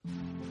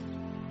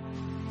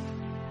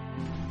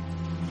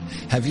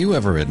Have you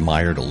ever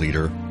admired a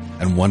leader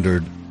and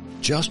wondered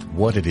just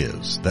what it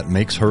is that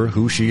makes her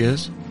who she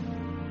is?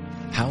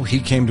 How he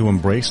came to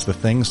embrace the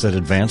things that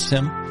advanced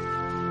him?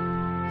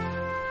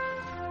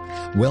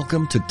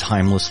 Welcome to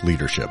Timeless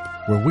Leadership,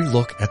 where we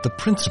look at the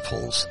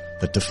principles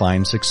that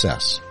define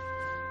success.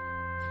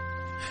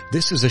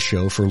 This is a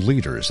show for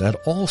leaders at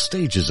all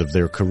stages of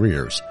their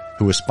careers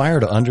who aspire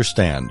to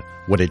understand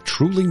what it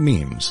truly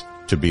means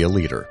to be a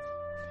leader.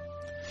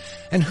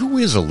 And who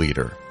is a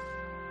leader?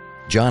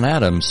 John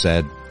Adams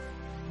said,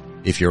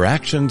 "If your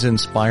actions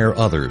inspire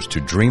others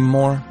to dream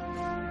more,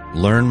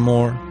 learn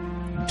more,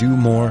 do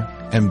more,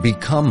 and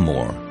become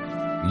more,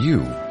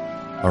 you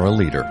are a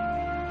leader."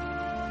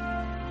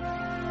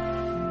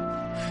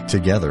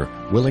 Together,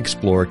 we'll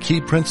explore key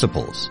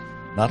principles,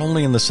 not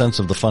only in the sense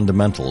of the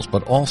fundamentals,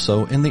 but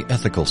also in the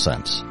ethical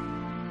sense.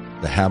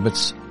 The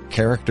habits,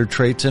 character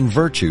traits, and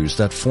virtues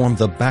that form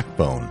the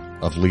backbone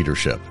of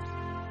leadership.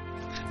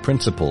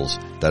 Principles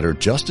that are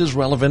just as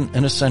relevant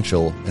and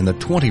essential in the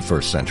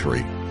 21st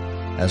century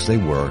as they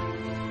were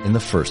in the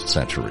first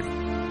century.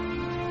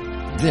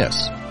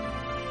 This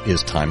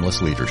is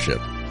Timeless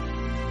Leadership.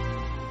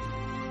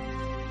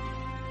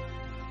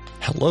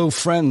 Hello,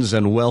 friends,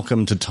 and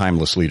welcome to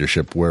Timeless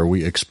Leadership, where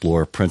we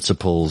explore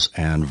principles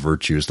and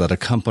virtues that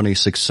accompany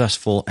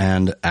successful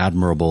and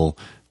admirable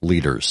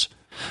leaders.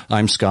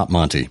 I'm Scott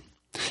Monty.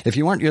 If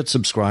you aren't yet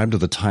subscribed to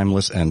the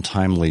Timeless and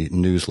Timely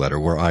newsletter,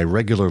 where I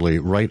regularly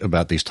write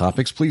about these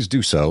topics, please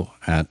do so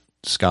at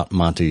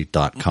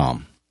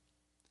scottmonty.com.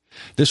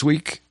 This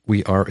week,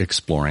 we are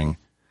exploring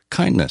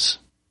kindness.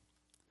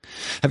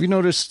 Have you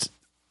noticed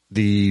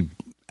the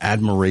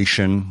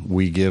admiration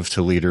we give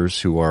to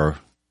leaders who are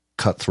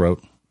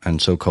cutthroat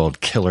and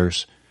so-called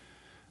killers?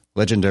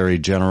 Legendary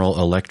General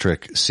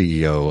Electric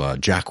CEO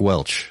Jack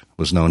Welch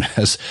was known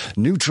as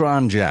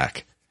Neutron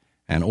Jack,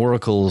 and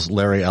Oracle's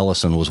Larry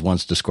Ellison was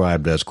once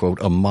described as,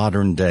 quote, a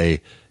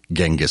modern-day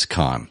Genghis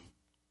Khan.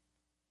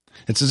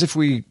 It's as if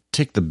we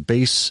take the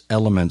base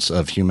elements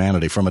of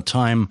humanity from a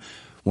time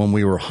when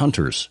we were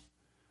hunters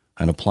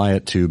and apply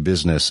it to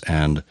business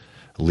and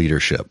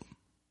leadership.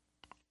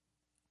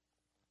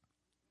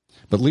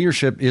 But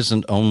leadership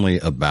isn't only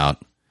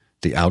about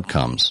the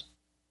outcomes.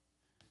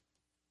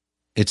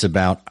 It's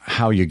about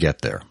how you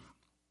get there.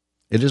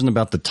 It isn't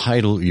about the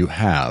title you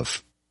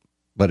have,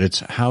 but it's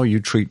how you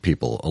treat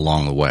people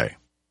along the way.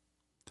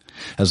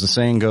 As the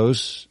saying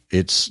goes,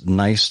 it's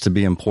nice to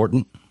be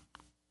important,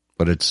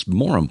 but it's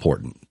more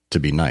important to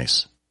be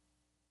nice.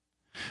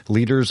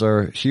 Leaders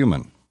are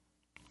human,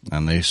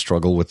 and they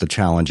struggle with the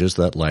challenges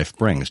that life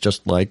brings,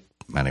 just like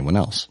anyone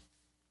else.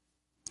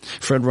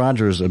 Fred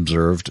Rogers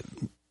observed,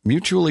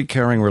 "Mutually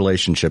caring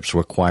relationships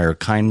require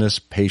kindness,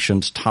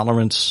 patience,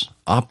 tolerance,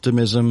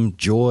 optimism,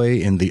 joy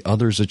in the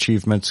other's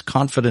achievements,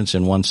 confidence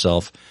in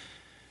oneself,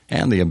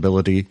 and the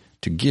ability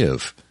to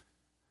give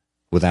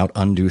without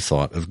undue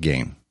thought of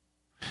gain.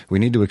 We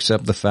need to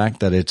accept the fact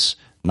that it's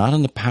not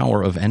in the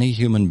power of any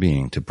human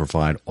being to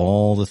provide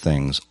all the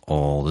things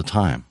all the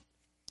time.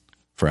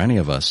 For any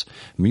of us,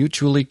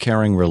 mutually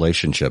caring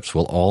relationships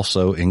will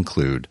also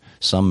include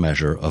some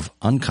measure of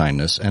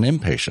unkindness and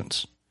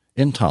impatience,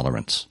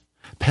 intolerance,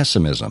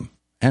 pessimism,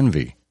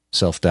 envy,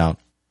 self-doubt,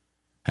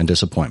 and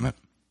disappointment."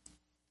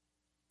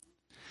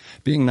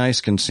 Being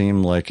nice can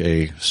seem like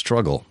a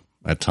struggle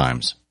at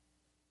times.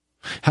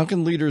 How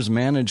can leaders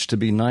manage to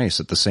be nice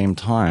at the same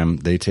time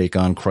they take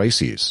on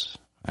crises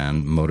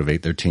and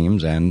motivate their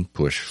teams and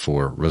push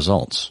for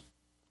results?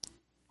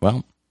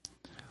 Well,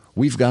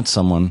 we've got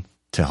someone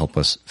to help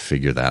us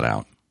figure that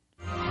out.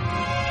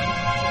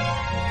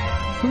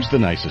 Who's the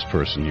nicest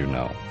person you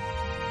know?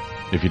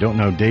 If you don't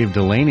know Dave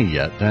Delaney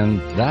yet, then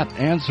that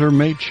answer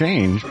may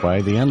change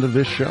by the end of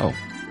this show.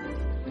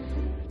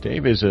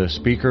 Dave is a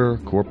speaker,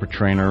 corporate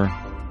trainer,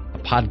 a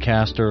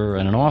podcaster,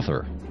 and an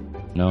author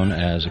known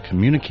as a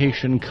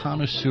communication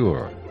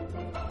connoisseur.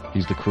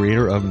 He's the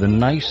creator of the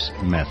NICE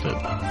method.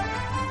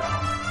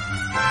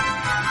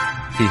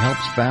 He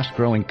helps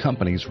fast-growing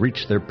companies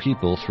reach their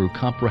people through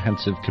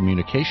comprehensive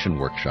communication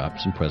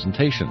workshops and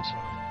presentations.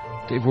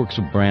 Dave works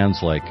with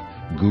brands like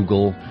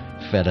Google,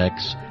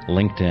 FedEx,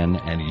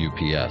 LinkedIn, and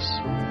UPS.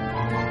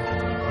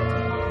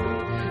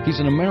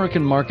 He's an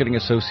American Marketing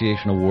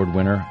Association Award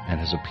winner and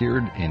has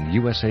appeared in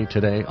USA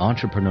Today,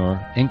 Entrepreneur,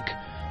 Inc.,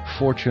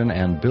 Fortune,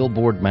 and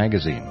Billboard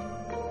magazine.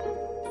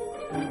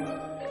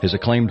 His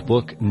acclaimed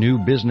book, New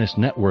Business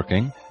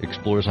Networking,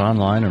 explores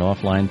online and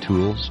offline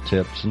tools,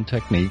 tips, and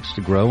techniques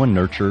to grow and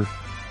nurture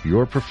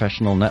your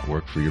professional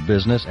network for your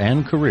business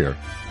and career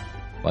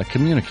by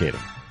communicating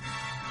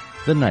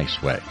the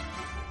nice way.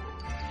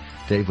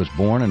 Dave was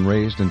born and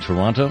raised in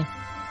Toronto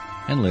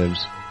and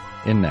lives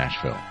in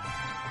Nashville.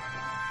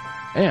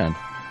 And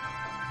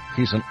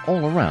he's an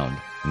all-around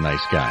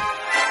nice guy.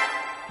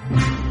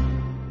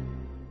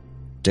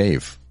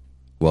 Dave,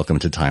 welcome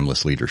to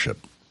Timeless Leadership.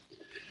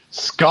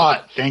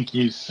 Scott, thank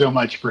you so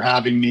much for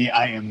having me.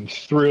 I am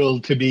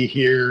thrilled to be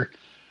here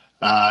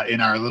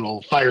in our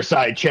little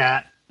fireside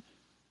chat.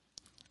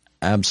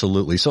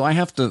 Absolutely. So I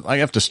have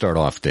to start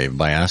off, Dave,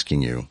 by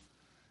asking you,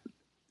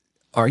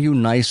 Are you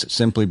nice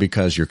simply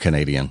because you're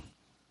Canadian?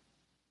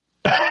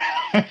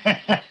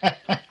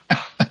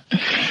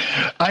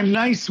 I'm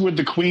nice with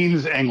the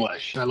Queen's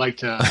English. I like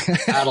to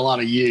add a lot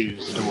of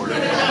U's to words.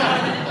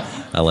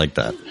 I like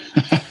that.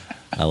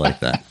 I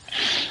like that.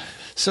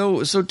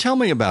 So tell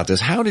me about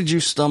this. How did you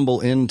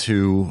stumble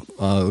into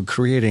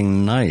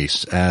creating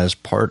Nice as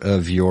part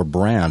of your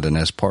brand and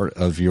as part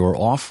of your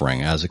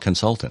offering as a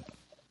consultant?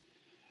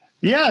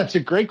 Yeah, it's a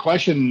great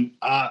question.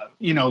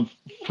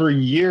 For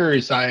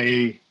years,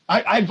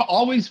 I've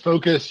always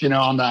focused,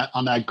 on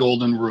that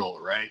golden rule,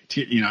 right?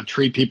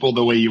 Treat people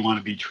the way you want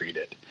to be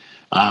treated.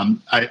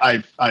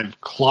 I've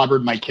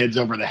clobbered my kids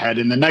over the head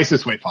in the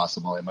nicest way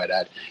possible, I might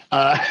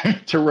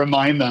add, to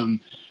remind them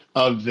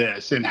of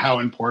this and how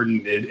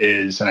important it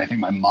is. And I think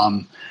my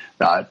mom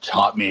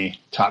taught me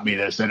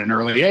this at an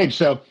early age.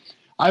 So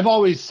I've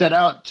always set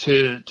out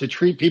to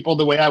treat people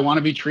the way I want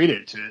to be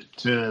treated,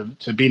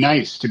 to be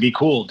nice, to be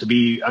cool, to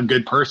be a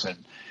good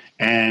person.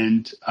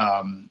 And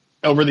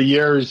over the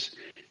years,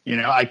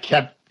 I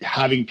kept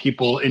having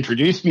people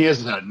introduce me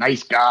as a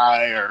nice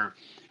guy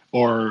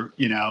or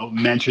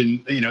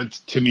mention,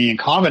 to me in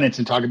confidence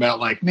and talk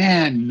about like,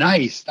 man,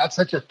 nice. That's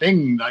such a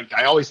thing. Like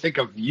I always think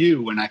of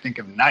you when I think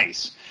of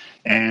nice.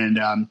 And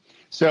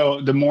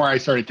so the more I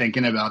started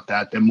thinking about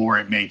that, the more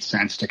it made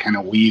sense to kind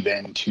of weave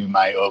into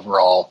my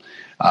overall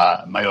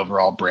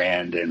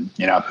brand and,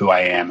 who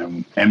I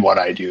am and what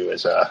I do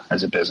as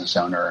a business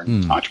owner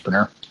and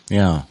entrepreneur.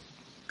 Yeah.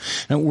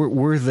 And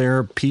were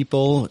there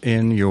people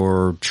in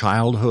your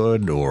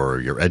childhood or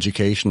your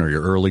education or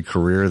your early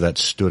career that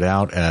stood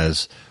out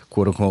as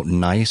quote unquote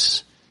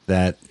nice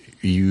that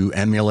you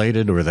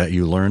emulated or that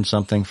you learned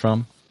something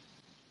from?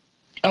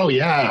 Oh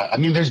yeah. I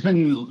mean, there's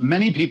been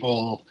many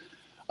people,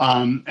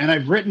 and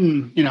I've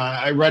written,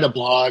 I read a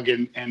blog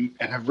and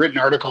have written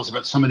articles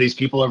about some of these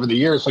people over the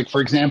years. Like,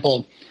 for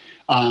example,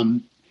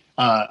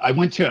 I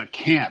went to a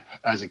camp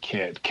as a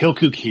kid,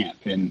 Kilcoo Camp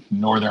in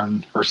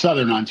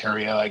southern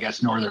Ontario, I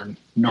guess,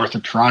 north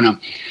of Toronto.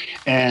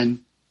 And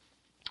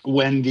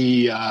when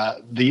the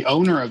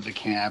owner of the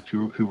camp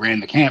who ran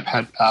the camp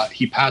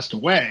he passed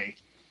away,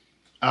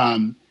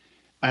 and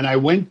I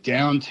went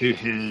down to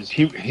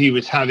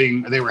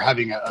they were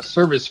having a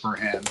service for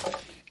him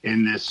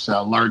in this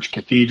large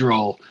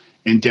cathedral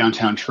in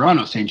downtown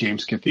Toronto, St.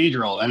 James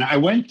Cathedral. And I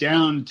went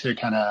down to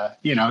kind of,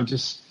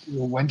 just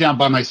went down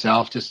by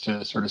myself just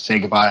to sort of say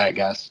goodbye, I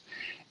guess.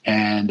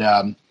 And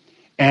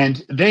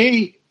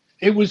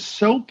it was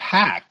so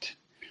packed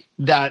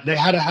that they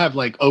had to have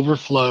like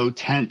overflow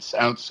tents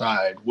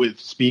outside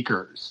with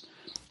speakers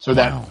so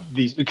that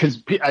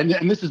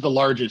and this is the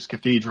largest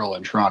cathedral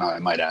in Toronto, I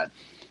might add.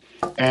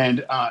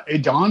 And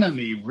it dawned on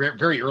me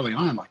very early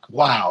on, I'm like,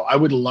 wow, I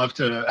would love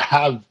to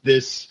have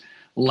this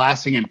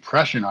lasting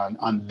impression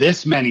on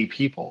this many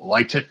people.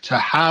 Like to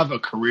have a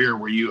career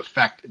where you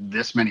affect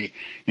this many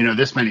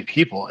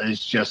people is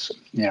just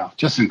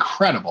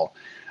incredible.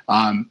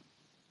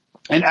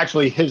 And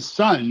actually his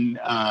son,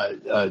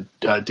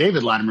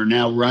 David Latimer,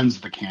 now runs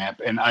the camp,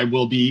 and I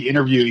will be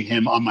interviewing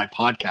him on my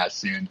podcast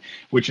soon,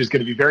 which is going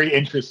to be very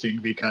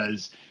interesting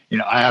because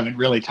I haven't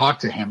really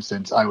talked to him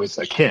since I was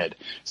a kid.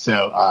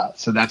 So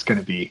that's going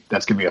to be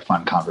a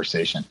fun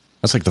conversation.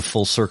 That's like the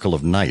full circle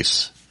of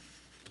nice.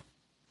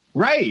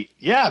 Right.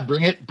 Yeah.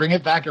 Bring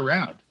it back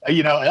around.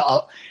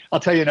 I'll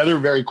tell you another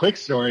very quick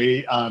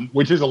story,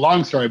 which is a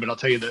long story, but I'll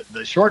tell you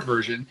the short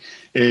version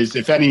is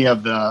if any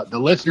of the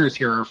listeners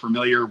here are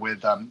familiar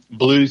with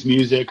blues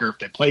music, or if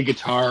they play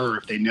guitar, or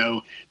if they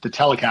know the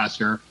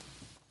Telecaster,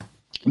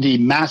 the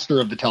master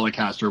of the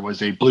Telecaster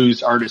was a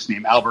blues artist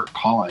named Albert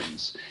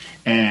Collins,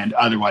 and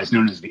otherwise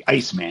known as the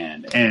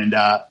Iceman. And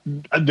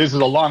this is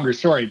a longer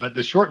story, but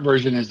the short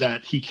version is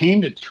that he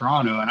came to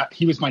Toronto, and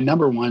he was my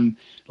number one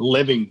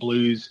living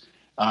blues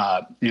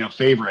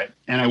favorite.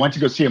 And I went to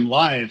go see him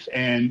live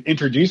and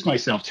introduced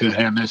myself to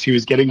him as he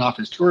was getting off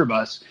his tour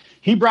bus.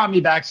 He brought me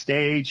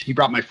backstage. He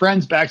brought my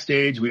friends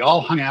backstage. We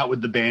all hung out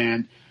with the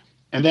band.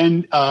 And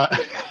then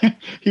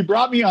he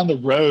brought me on the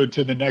road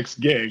to the next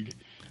gig.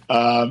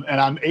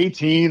 And I'm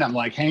 18. I'm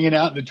like hanging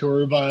out in the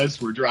tour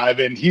bus. We're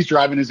driving. He's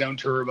driving his own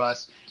tour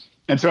bus.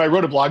 And so I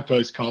wrote a blog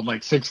post called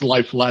like 6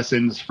 Life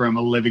Lessons from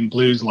a Living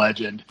Blues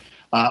Legend,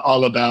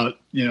 all about,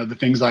 the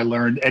things I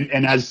learned.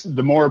 And as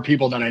the more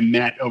people that I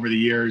met over the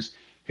years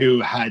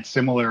who had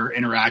similar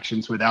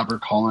interactions with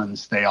Albert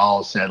Collins, they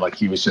all said like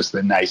he was just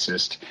the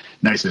nicest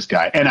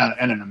guy and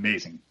an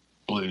amazing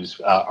blues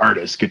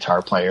artist,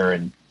 guitar player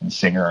and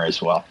singer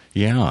as well.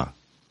 Yeah.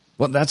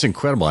 Well, that's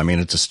incredible. I mean,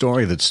 it's a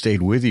story that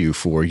stayed with you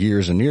for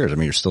years and years. I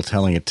mean, you're still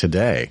telling it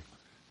today.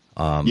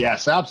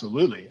 Yes,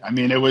 absolutely. I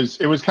mean, it was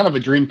kind of a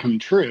dream come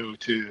true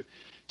to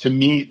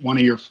meet one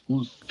of your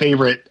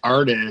favorite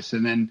artists,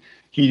 and then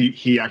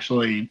he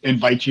actually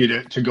invites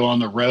you to go on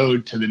the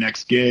road to the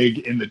next gig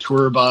in the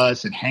tour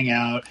bus and hang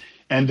out.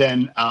 And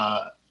then,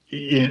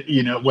 when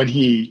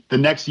the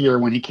next year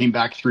when he came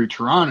back through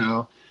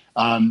Toronto,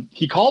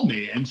 he called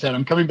me and said,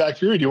 "I'm coming back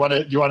through. Do you want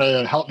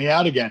to help me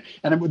out again?"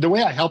 And the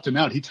way I helped him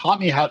out, he taught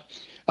me how.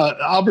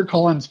 Albert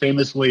Collins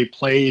famously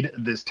played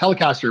this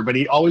Telecaster, but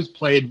he always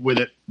played with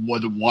it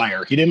with a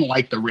wire. He didn't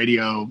like the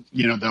radio,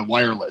 the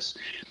wireless.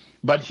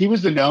 But he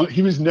was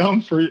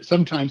known for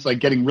sometimes like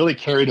getting really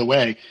carried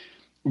away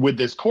with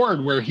this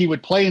chord where he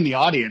would play in the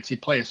audience.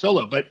 He'd play a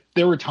solo, but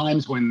there were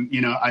times when,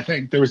 I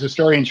think there was a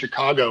story in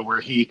Chicago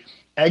where he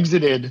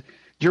exited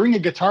during a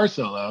guitar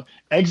solo,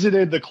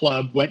 exited the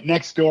club, went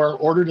next door,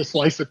 ordered a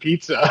slice of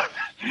pizza,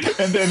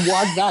 and then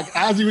walked back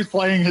as he was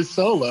playing his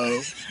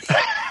solo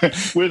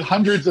with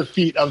hundreds of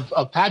feet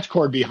of patch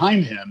cord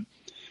behind him.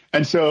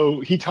 And so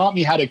he taught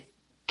me how to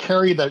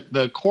carry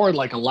the cord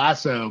like a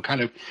lasso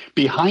kind of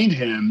behind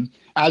him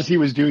as he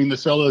was doing the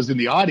solos in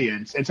the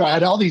audience. And so I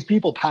had all these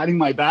people patting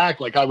my back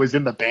like I was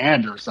in the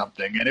band or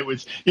something. And it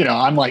was,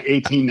 I'm like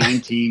 18,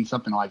 19,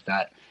 something like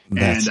that.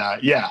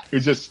 It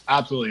was just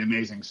absolutely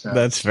amazing stuff.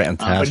 That's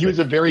fantastic. But he was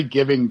a very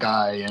giving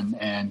guy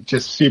and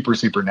just super,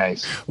 super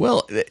nice.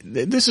 Well,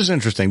 this is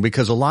interesting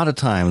because a lot of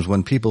times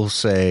when people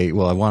say,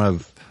 well, I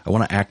want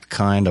to act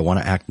kind, I want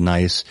to act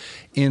nice,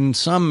 in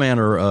some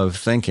manner of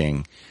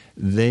thinking,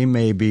 they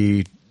may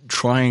be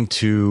trying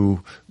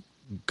to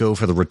go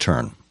for the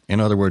return. In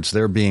other words,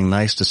 they're being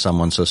nice to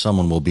someone so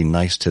someone will be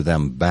nice to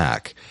them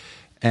back.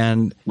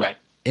 And right.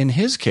 In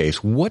his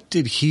case, what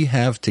did he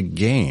have to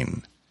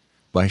gain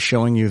by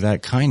showing you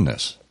that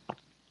kindness?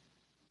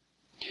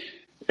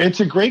 It's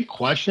a great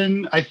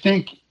question. I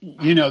think,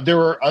 there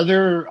were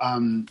other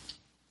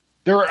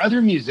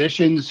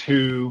musicians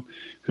who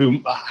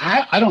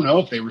I don't know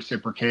if they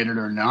reciprocated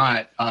or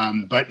not.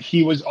 But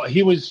he was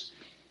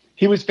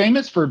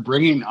famous for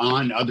bringing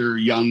on other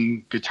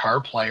young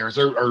guitar players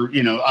or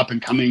up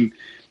and coming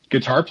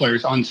guitar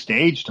players on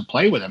stage to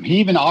play with him. He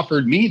even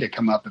offered me to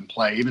come up and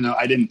play, even though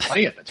I didn't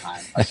play at the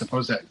time. I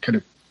suppose that could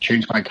have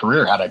changed my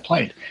career had I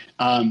played.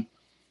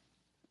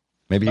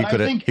 Maybe he could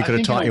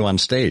have taught you on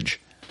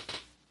stage.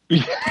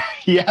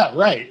 Yeah,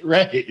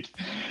 right.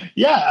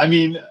 Yeah, I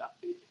mean,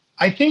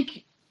 I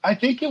think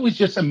it was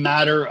just a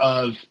matter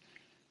of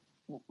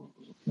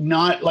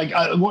not like,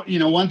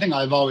 one thing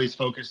I've always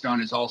focused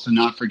on is also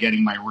not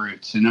forgetting my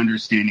roots and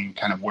understanding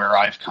kind of where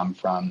I've come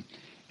from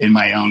in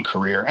my own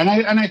career. And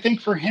I think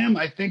for him,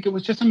 I think it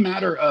was just a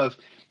matter of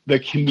the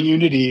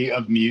community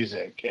of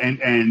music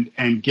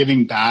and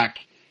giving back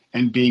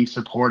and being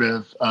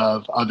supportive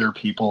of other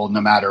people, no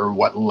matter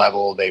what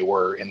level they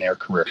were in their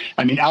career.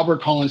 I mean,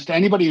 Albert Collins, to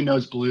anybody who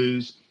knows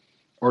blues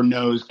or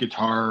knows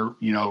guitar,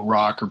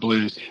 rock or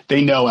blues,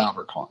 they know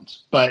Albert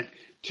Collins. But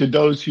to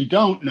those who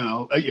don't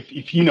know,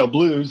 if you know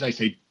blues, I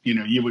say,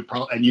 you would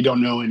probably, and you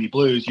don't know any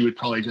blues, you would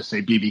probably just say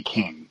B.B.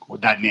 King.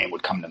 That name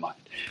would come to mind.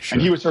 Sure.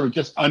 And he was sort of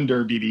just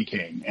under B.B.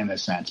 King in a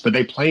sense, but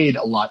they played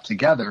a lot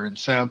together. And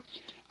so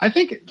I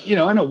think, in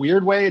a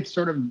weird way, it's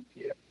sort of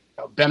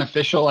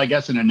beneficial, I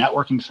guess, in a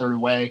networking sort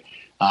of way,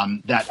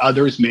 that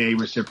others may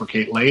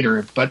reciprocate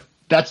later. But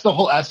that's the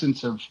whole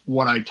essence of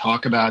what I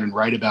talk about and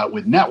write about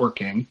with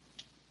networking.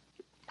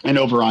 And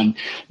over on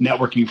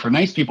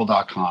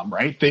networkingfornicepeople.com,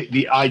 right?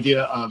 The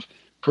idea of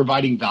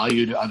providing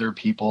value to other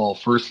people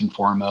first and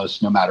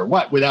foremost, no matter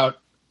what, without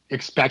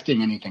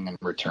expecting anything in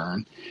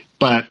return.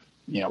 But,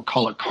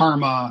 call it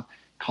karma,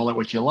 call it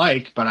what you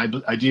like. But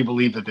I do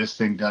believe that this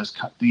thing does,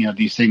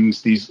 these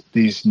things,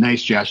 these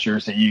nice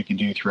gestures that you can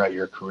do throughout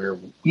your career,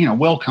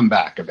 will come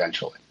back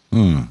eventually.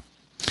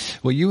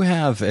 Well, you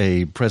have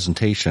a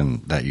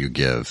presentation that you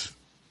give,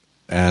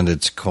 and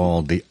it's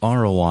called The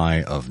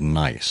ROI of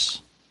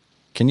Nice.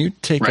 Can you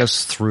take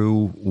us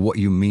through what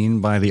you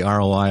mean by the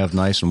ROI of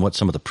Nice and what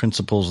some of the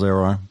principles there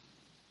are?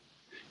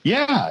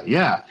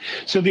 Yeah.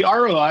 So the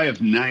ROI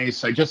of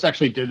Nice, I just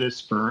actually did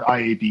this for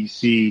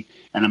IABC,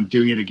 and I'm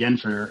doing it again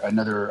for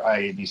another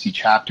IABC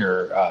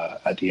chapter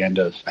at the end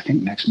of, I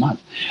think, next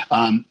month.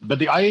 But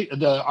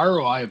the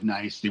ROI of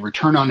Nice, the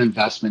return on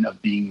investment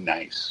of being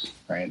nice,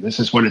 right?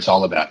 This is what it's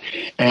all about.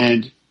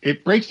 And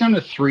it breaks down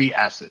to 3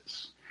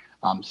 S's: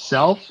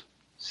 self,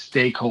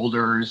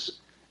 stakeholders,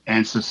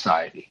 and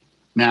society.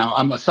 Now,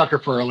 I'm a sucker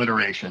for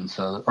alliteration,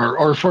 so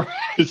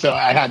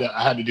I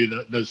had to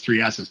do those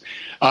 3 S's.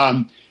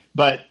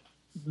 But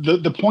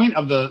the point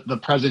of the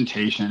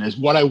presentation is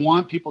what I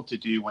want people to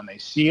do when they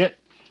see it.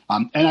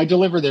 And I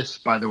deliver this,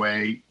 by the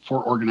way,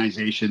 for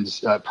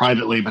organizations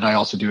privately, but I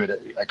also do it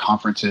at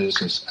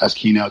conferences as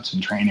keynotes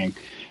and training.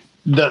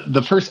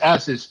 The first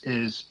S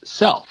is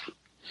self,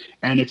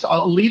 and it's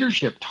a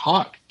leadership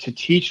talk to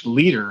teach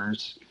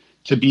leaders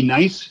to be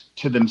nice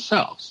to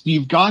themselves.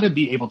 You've got to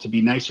be able to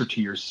be nicer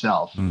to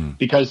yourself,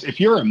 because if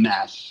you're a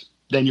mess,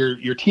 then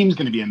your team's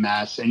going to be a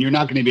mess, and you're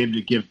not going to be able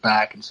to give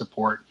back and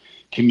support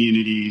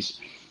communities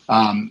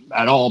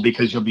at all,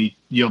 because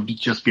you'll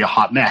just be a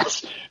hot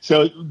mess.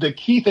 So the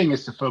key thing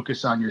is to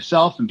focus on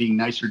yourself and being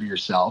nicer to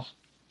yourself,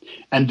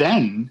 and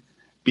then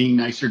being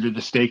nicer to the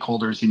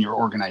stakeholders in your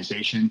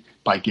organization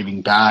by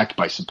giving back,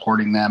 by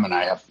supporting them. And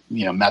I have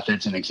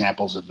methods and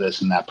examples of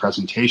this in that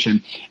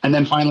presentation. And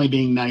then finally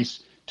being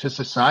nice to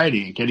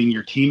society and getting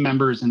your team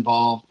members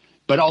involved,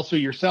 but also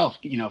yourself,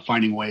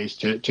 finding ways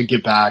to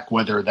give back,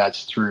 whether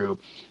that's through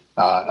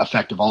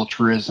effective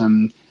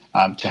altruism,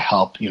 to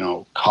help,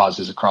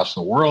 causes across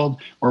the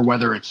world, or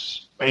whether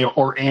it's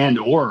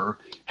or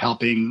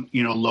helping,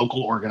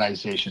 local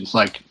organizations.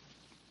 Like,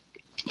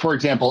 for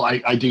example,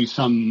 I do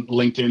some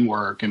LinkedIn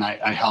work, and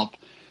I help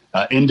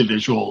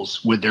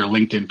individuals with their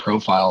LinkedIn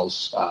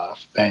profiles.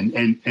 And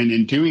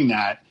in doing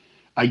that,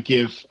 I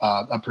give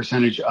a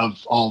percentage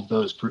of all of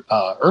those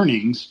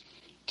earnings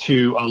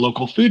to a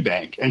local food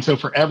bank. And so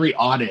for every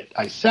audit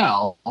I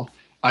sell,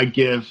 I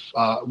give,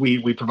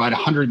 we provide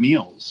 100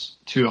 meals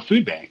to a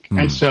food bank.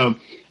 And so,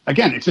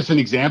 again, it's just an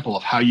example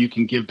of how you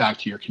can give back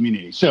to your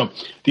community. So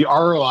the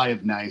ROI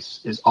of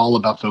NICE is all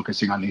about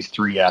focusing on these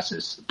 3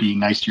 S's: being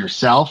nice to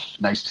yourself,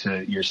 nice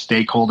to your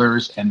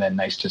stakeholders, and then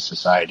nice to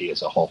society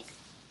as a whole.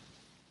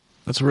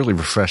 That's really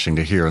refreshing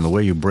to hear. And the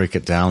way you break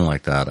it down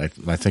like that, I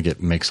think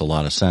it makes a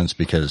lot of sense,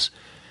 because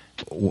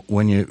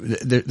when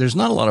there's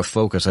not a lot of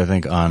focus, I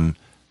think, on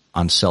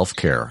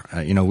self-care.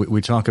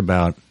 We talk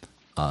about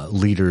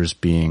leaders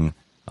being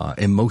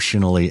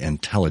emotionally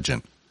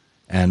intelligent.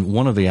 And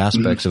one of the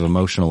aspects of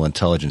emotional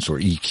intelligence, or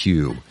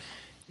EQ,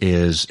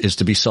 is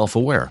to be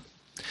self-aware.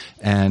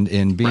 And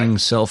in being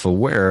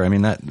self-aware, I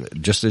mean, that,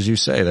 just as you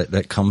say,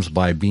 that comes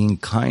by being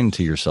kind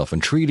to yourself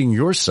and treating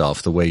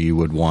yourself the way you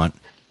would want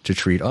to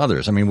treat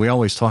others. I mean, we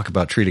always talk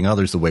about treating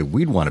others the way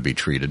we'd want to be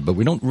treated, but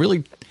we don't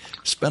really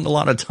spend a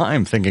lot of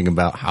time thinking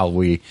about how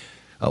we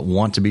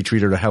want to be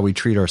treated or how we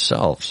treat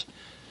ourselves.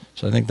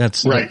 So I think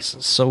that's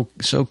so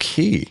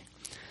key.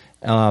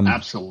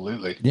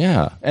 Absolutely.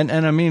 Yeah. And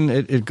I mean,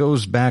 it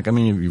goes back. I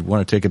mean, if you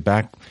want to take it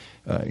back,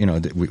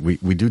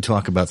 we do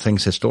talk about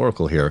things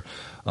historical here.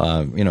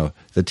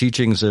 The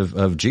teachings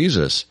of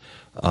Jesus,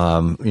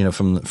 from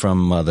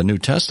the New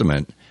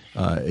Testament,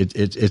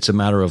 it's a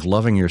matter of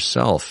loving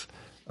yourself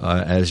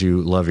as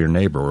you love your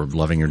neighbor, or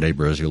loving your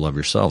neighbor as you love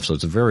yourself. So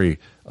it's a very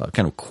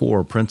kind of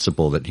core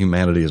principle that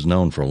humanity has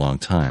known for a long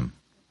time.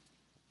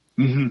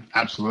 Mm-hmm.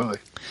 Absolutely.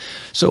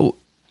 So,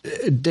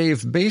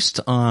 Dave, based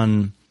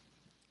on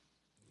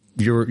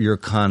your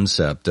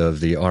concept of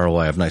the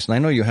ROI of NICE, and I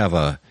know you have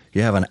an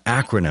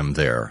acronym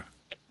there,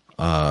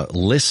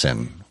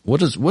 LISTEN.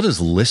 What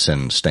does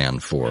LISTEN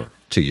stand for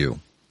to you?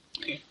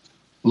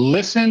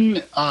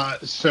 Listen.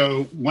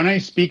 So when I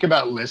speak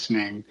about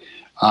listening,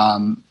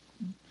 one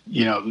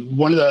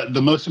of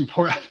the most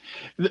important.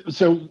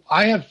 So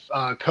I have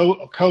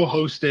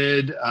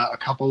co-hosted a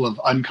couple of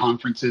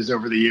unconferences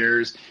over the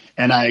years,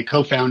 and I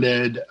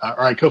co-founded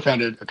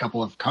a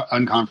couple of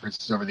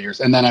unconferences over the years,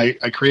 and then I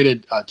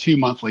created 2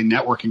 monthly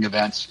networking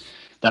events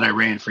that I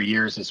ran for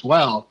years as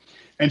well.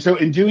 And so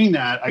in doing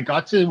that, I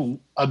got to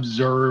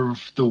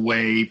observe the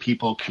way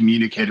people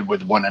communicated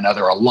with one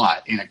another a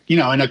lot in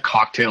a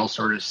cocktail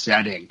sort of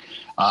setting,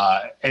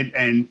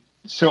 and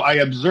so I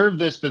observed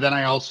this, but then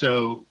I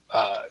also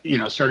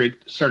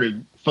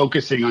started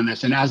focusing on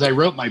this. And as I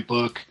wrote my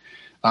book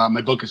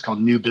is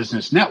called New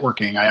Business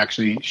Networking. I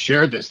actually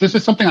shared this. This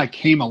is something I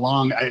came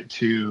along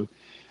to,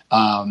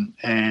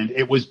 and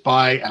it was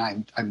by,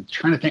 and I'm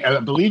trying to think, I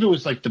believe it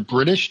was like the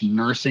British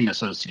Nursing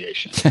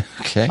Association.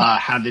 Okay.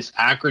 Had this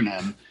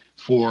acronym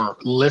for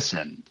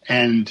LISTEN,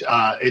 and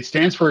it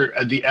stands for,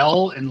 the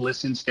L in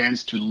LISTEN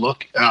stands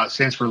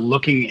for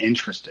looking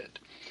interested.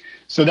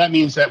 So that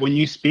means that when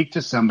you speak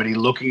to somebody,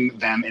 looking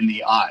them in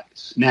the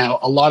eyes. Now,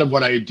 a lot of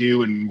what I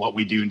do and what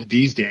we do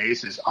these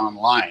days is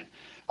online.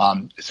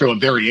 So a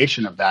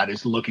variation of that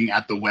is looking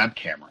at the web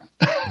camera,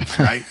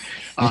 right?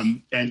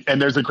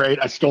 And there's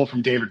I stole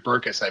from David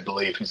Burkus, I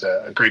believe, who's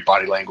a great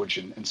body language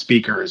and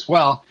speaker as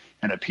well,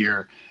 and a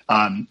peer,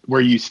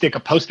 where you stick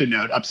a Post-it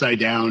note upside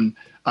down,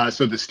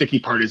 so the sticky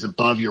part is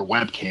above your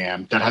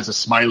webcam that has a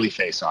smiley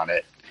face on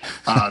it.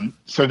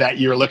 So that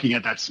you're looking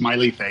at that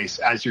smiley face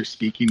as you're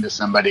speaking to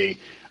somebody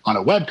on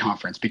a web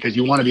conference, because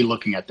you want to be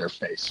looking at their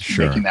face,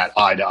 sure, making that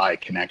eye-to-eye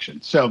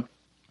connection. So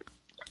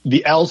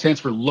the L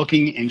stands for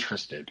looking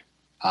interested,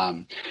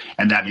 and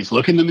that means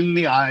looking them in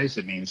the eyes.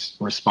 It means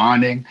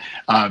responding.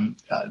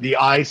 The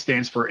I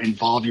stands for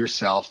involve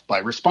yourself by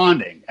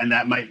responding, and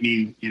that might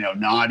mean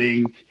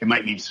nodding. It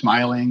might mean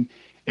smiling.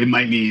 It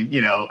might mean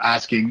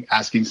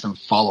asking some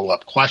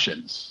follow-up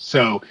questions.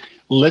 So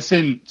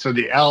listen. So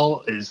the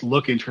L is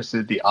look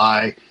interested. The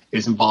I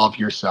is involve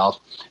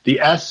yourself. The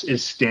S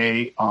is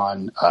stay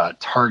on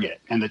target.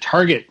 And the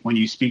target, when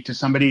you speak to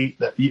somebody,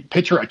 you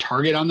picture a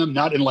target on them,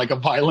 not in like a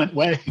violent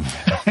way,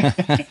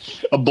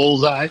 a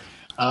bullseye.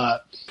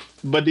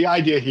 But the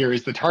idea here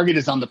is the target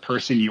is on the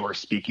person you are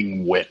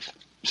speaking with.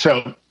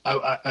 So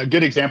a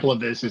good example of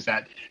this is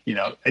that,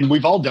 and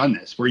we've all done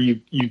this, where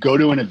you go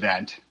to an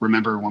event.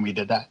 Remember when we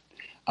did that?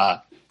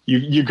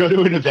 You go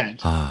to an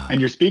event and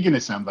you're speaking to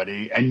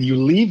somebody, and you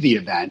leave the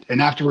event,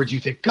 and afterwards you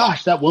think,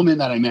 gosh, that woman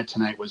that I met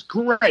tonight was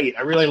great.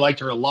 I really liked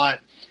her a lot.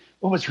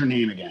 What was her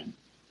name again?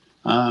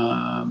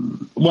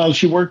 Well,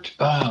 she worked,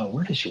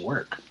 where did she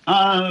work?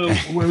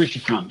 Where was she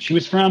from? She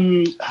was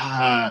from,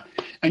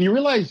 and you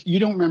realize you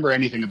don't remember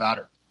anything about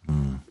her,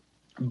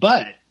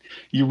 but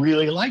you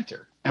really liked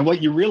her. And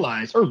what you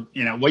realize,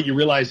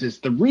 is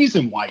the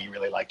reason why you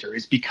really liked her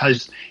is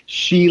because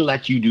she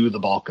let you do the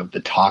bulk of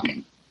the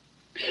talking.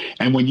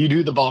 And when you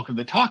do the bulk of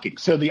the talking,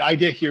 so the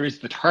idea here is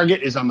the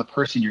target is on the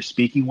person you're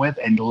speaking with,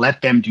 and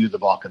let them do the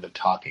bulk of the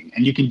talking.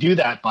 And you can do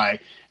that by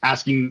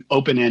asking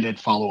open-ended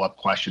follow-up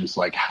questions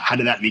like, how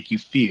did that make you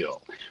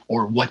feel?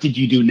 Or what did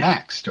you do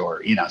next?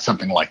 Or,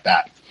 something like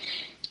that.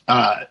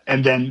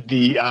 And then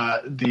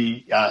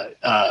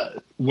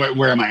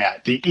where am I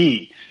at? The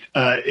E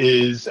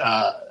is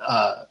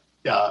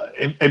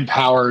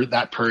empower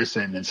that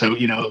person. And so,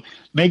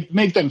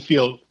 make them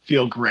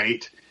feel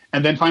great.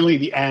 And then finally,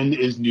 the N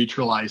is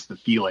neutralize the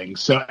feelings.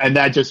 So, and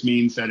that just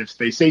means that if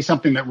they say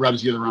something that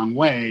rubs you the wrong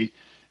way,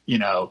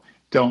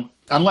 don't,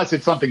 unless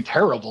it's something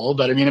terrible.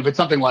 But I mean, if it's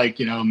something like,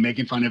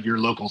 making fun of your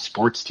local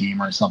sports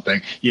team or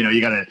something,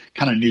 you got to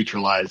kind of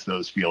neutralize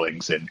those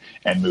feelings and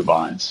move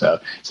on. So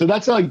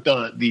that's like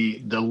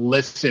the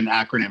LISTEN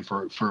acronym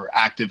for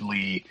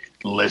actively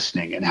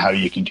listening and how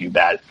you can do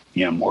that,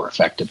 more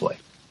effectively.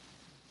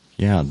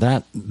 Yeah,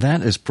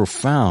 that is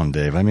profound,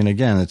 Dave. I mean,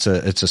 again, it's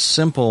a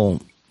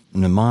simple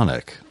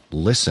mnemonic.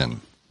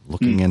 Listen,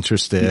 looking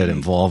interested,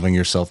 involving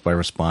yourself by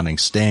responding,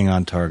 staying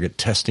on target,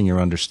 testing your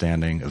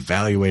understanding,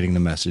 evaluating the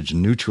message,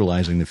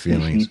 neutralizing the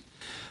feelings.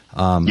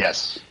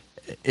 Yes.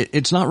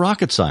 It's not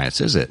rocket science,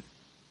 is it?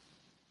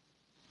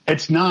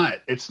 It's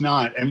not.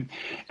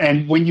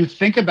 And when you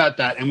think about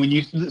that, and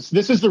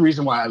this is the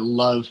reason why I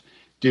love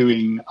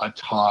doing a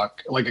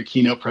talk, like a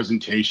keynote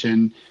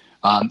presentation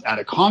at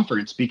a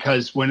conference,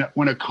 because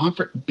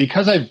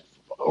because I've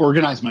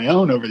organized my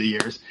own over the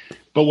years,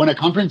 but when a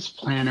conference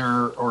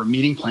planner or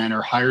meeting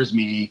planner hires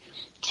me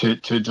to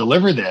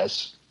deliver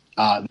this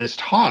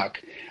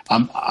talk,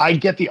 I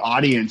get the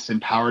audience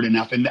empowered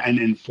enough and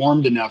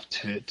informed enough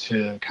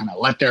to kind of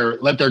let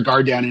their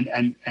guard down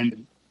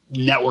and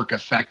network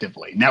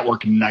effectively,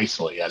 network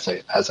nicely, as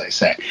I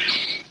say.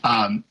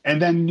 And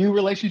then new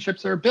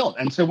relationships are built.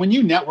 And so when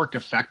you network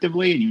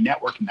effectively and you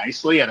network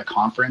nicely at a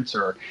conference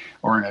or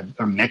in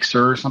a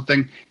mixer or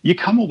something, you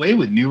come away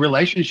with new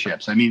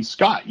relationships. I mean,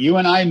 Scott, you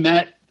and I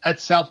met at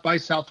South by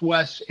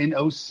Southwest in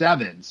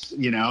 2007,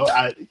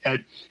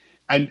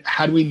 and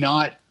had we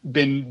not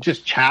been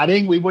just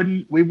chatting, we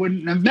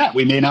wouldn't have met.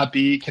 We may not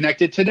be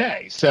connected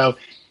today. So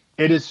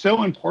it is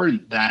so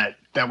important that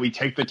we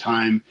take the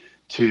time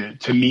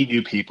to meet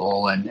new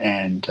people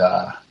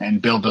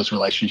and build those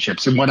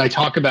relationships. And when I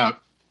talk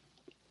about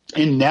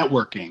in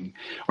networking,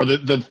 or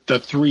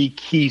the three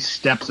key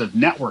steps of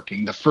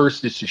networking, the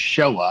first is to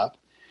show up,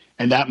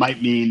 and that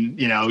might mean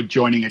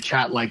joining a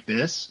chat like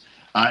this.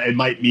 It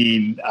might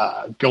mean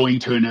going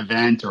to an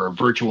event or a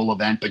virtual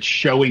event, but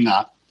showing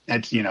up.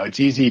 It's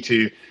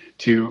easy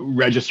to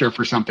register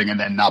for something and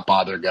then not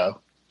bother go.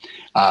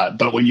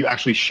 But when you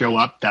actually show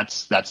up,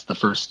 that's the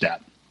first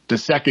step. The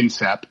second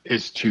step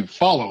is to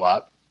follow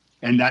up,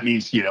 and that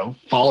means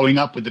following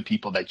up with the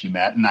people that you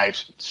met, and I have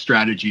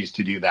strategies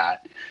to do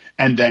that.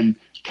 And then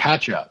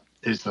catch up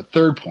is the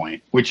third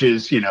point, which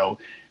is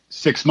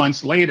 6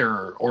 months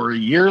later or a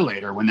year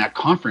later, when that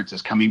conference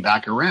is coming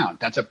back around,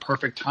 that's a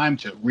perfect time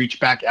to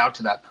reach back out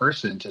to that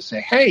person to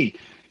say, hey,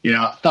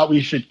 I thought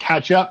we should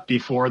catch up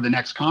before the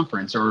next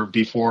conference, or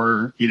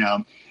before,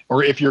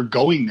 or if you're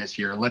going this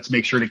year, let's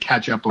make sure to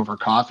catch up over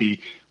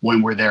coffee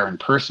when we're there in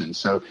person.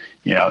 So,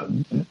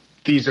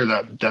 these are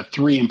the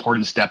three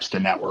important steps to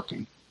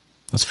networking.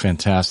 That's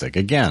fantastic.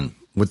 Again,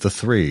 with the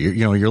three,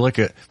 you're like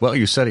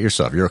you said it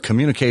yourself. You're a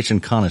communication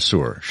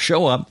connoisseur.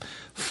 Show up,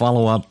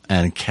 follow up,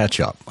 and catch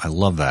up. I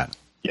love that.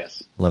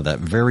 Yes. Love that.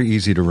 Very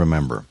easy to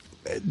remember.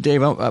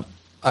 Dave,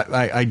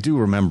 I do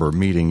remember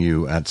meeting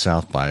you at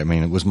South by. I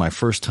mean, it was my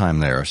first time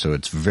there, so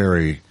it's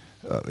it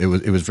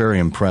was very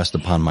impressed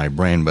upon my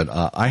brain. But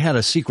I had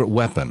a secret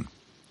weapon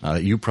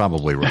that you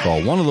probably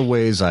recall. One of the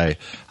ways I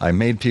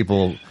made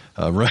people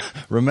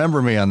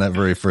remember me on that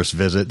very first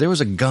visit, there was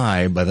a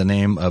guy by the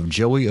name of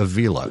Joey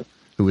Avila,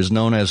 who is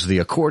known as the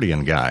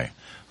accordion guy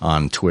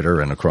on Twitter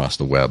and across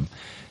the web.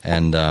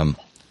 And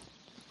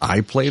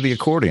I play the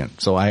accordion.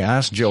 So I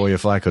asked Joey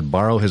if I could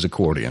borrow his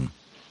accordion.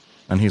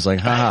 And he's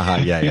like,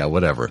 yeah,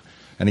 whatever.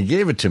 And he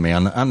gave it to me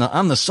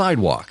on the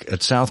sidewalk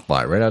at South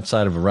by, right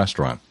outside of a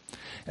restaurant.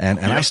 And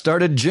I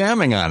started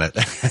jamming on it,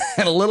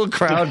 and a little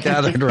crowd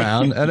gathered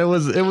around, and it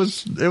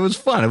was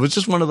fun. It was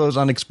just one of those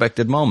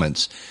unexpected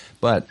moments.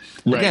 But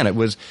again, it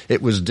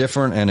was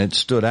different, and it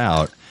stood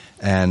out,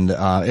 and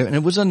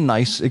it was a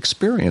nice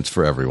experience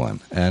for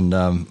everyone.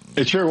 And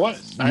it sure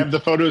was. I have the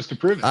photos to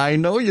prove it. I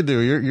know you do.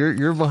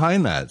 You're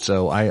behind that,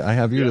 so I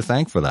have you to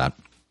thank for that.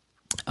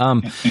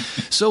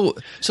 So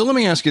let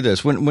me ask you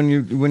this: when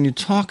you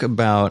talk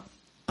about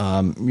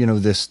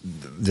this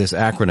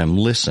acronym,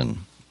 LISTEN.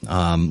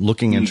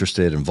 Looking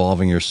interested,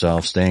 involving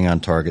yourself, staying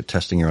on target,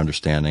 testing your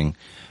understanding,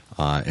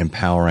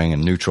 empowering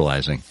and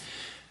neutralizing.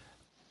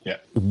 Yeah.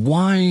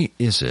 Why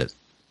is it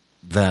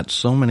that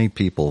so many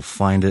people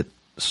find it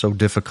so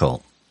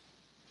difficult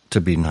to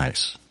be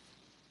nice?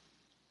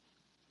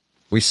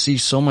 We see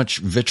so much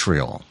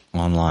vitriol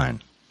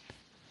online.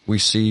 We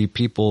see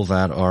people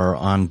that are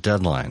on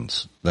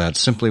deadlines, that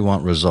simply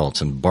want results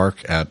and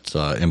bark at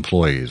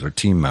employees or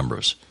team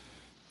members.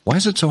 Why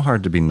is it so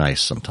hard to be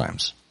nice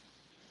sometimes?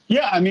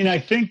 Yeah, I mean, I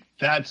think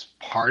that's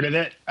part of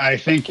it. I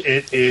think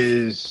it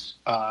is,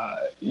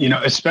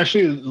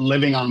 especially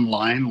living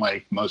online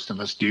like most of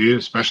us do,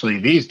 especially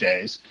these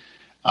days.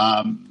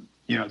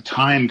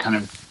 Time kind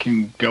of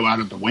can go out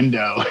of the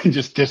window and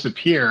just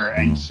disappear.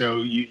 And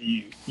so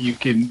you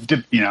can,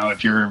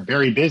 if you're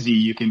very busy,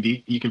 you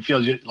can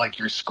feel like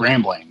you're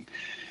scrambling,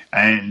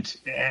 and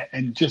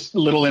just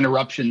little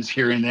interruptions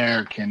here and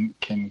there can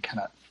kind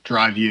of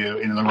drive you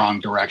in the wrong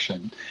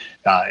direction,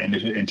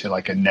 into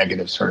like a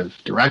negative sort of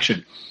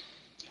direction.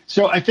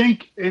 So I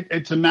think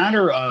it's a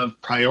matter of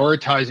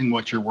prioritizing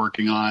what you're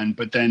working on,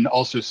 but then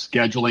also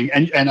scheduling.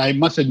 And I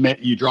must admit,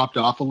 you dropped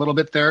off a little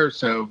bit there.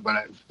 So,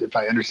 but if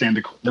I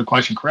understand the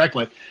question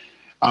correctly,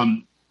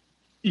 I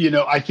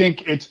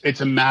think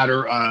it's a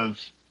matter of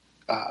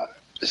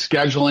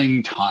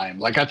scheduling time.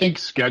 Like, I think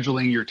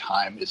scheduling your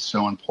time is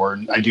so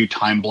important. I do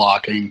time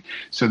blocking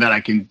so that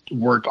I can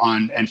work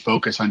on and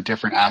focus on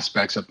different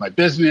aspects of my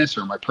business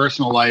or my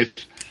personal life.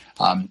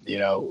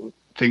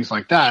 Things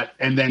like that,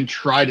 and then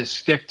try to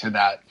stick to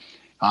that.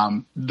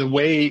 The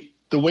way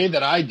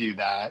that I do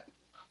that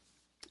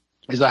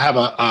is I have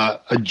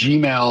a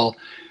Gmail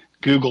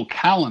Google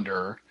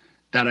Calendar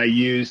that I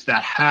use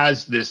that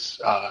has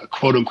this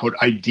quote unquote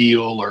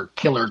ideal or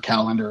killer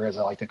calendar, as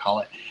I like to call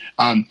it,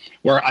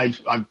 where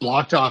I've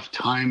blocked off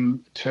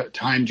time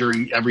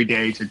during every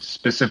day to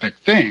specific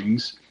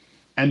things.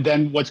 And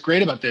then what's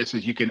great about this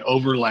is you can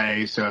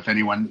overlay. So if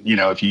anyone,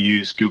 if you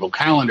use Google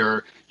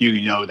Calendar, you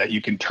know that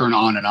you can turn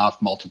on and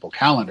off multiple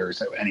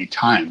calendars at any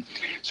time.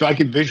 So I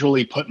can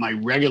visually put my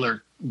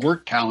regular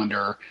work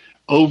calendar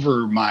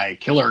over my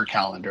killer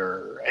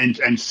calendar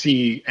and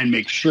see and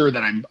make sure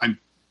that I'm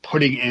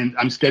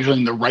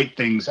scheduling the right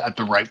things at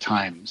the right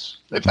times,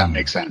 if that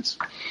makes sense.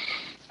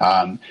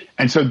 And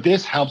so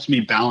this helps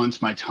me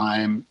balance my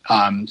time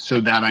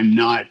so that I'm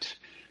not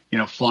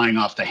flying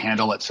off the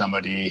handle at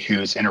somebody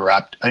who's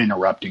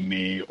interrupting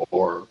me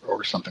or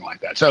something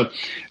like that. So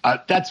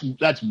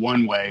that's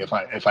one way,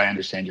 if I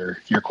understand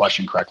your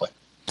question correctly.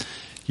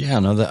 Yeah,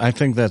 no, I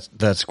think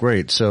that's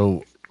great.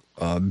 So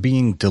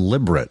being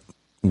deliberate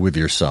with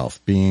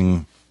yourself,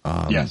 being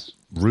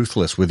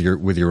ruthless with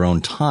your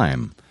own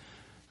time,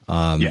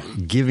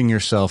 giving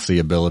yourself the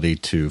ability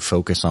to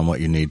focus on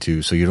what you need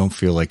to, so you don't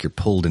feel like you're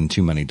pulled in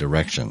too many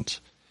directions.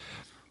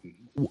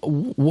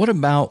 What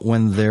about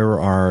when there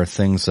are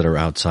things that are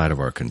outside of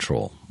our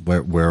control,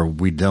 where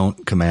we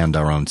don't command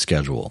our own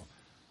schedule?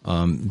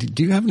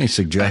 Do you have any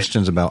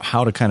suggestions about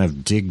how to kind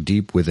of dig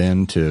deep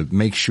within to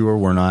make sure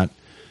we're not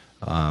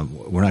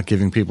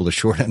giving people the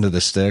short end of the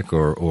stick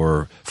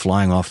or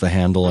flying off the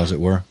handle, as it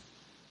were?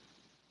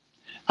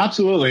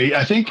 Absolutely.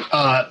 I think,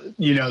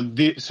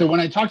 so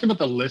when I talked about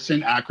the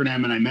LISTEN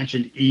acronym and I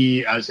mentioned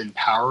E as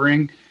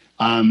empowering,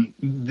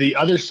 the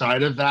other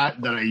side of that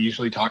I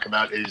usually talk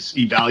about is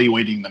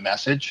evaluating the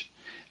message.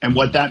 And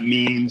what that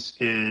means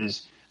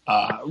is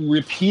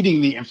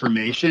repeating the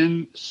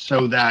information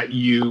so that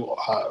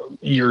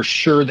you're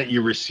sure that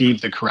you receive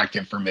the correct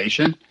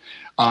information.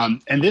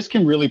 And this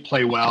can really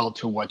play well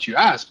to what you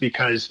asked,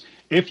 because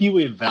if you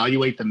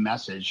evaluate the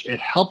message,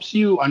 it helps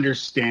you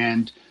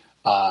understand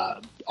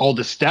all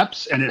the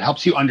steps, and it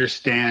helps you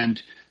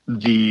understand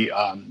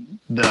how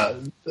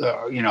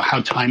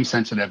time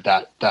sensitive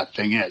that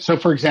thing is. So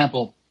for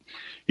example,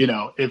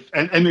 if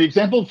the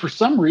example, for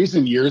some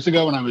reason years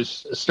ago when I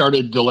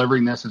started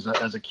delivering this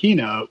as a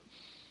keynote,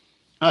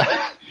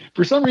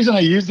 for some reason I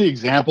used the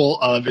example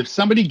of if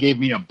somebody gave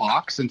me a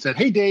box and said,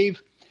 "Hey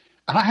Dave,"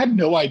 and I have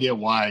no idea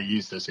why I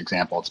used this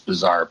example. It's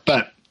bizarre,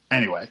 but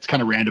anyway, it's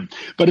kind of random.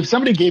 But if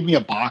somebody gave me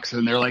a box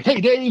and they're like,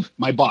 "Hey, Dave,"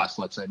 my boss,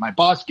 let's say, my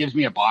boss gives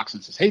me a box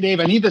and says, "Hey, Dave,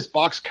 I need this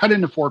box cut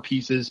into 4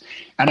 pieces,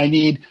 and I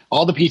need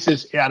all the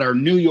pieces at our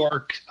New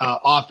York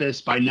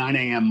office by 9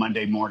 a.m.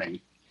 Monday morning."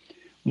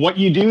 What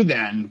you do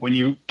then when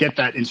you get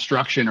that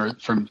instruction or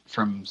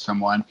from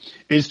someone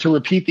is to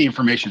repeat the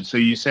information. So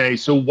you say,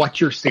 "So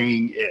what you're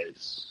saying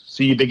is."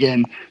 So you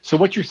begin, "So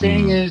what you're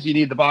saying is you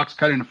need the box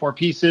cut into 4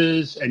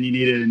 pieces, and you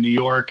need it in New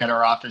York at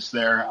our office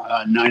there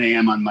 9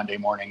 a.m. on Monday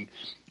morning.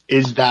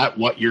 Is that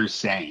what you're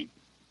saying?"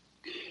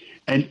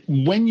 And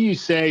when you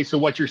say, "So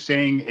what you're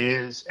saying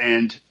is,"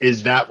 and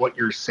 "is that what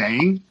you're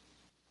saying,"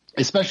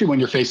 especially when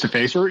you're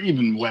face-to-face or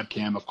even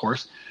webcam, of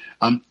course,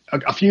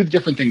 a few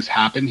different things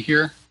happen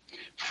here.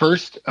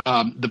 First,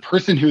 the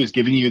person who is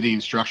giving you the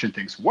instruction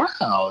thinks,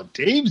 "Wow,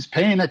 Dave's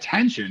paying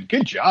attention.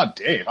 Good job,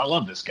 Dave. I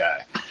love this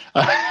guy.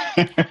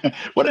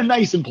 What a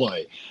nice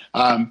employee."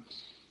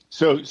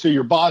 So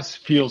your boss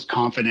feels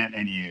confident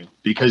in you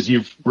because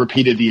you've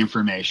repeated the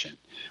information.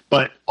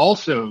 But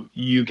also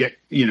you get,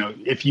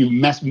 if you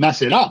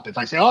mess it up, if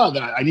I say, "Oh,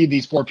 I need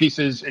these 4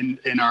 pieces in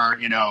our,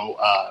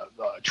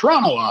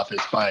 Toronto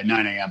office by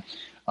 9 a.m.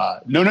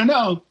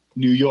 No,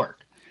 New York.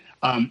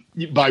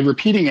 By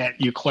repeating it,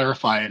 you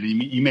clarify it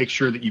and you make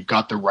sure that you've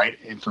got the right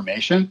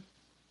information.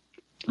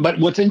 But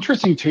what's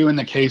interesting too, in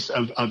the case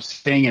of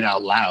saying it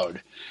out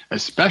loud,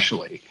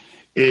 especially,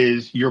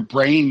 is your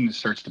brain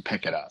starts to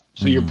pick it up.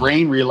 So your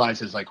brain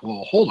realizes like,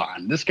 well, hold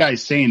on, this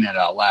guy's saying that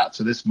out loud,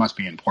 so this must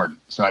be important.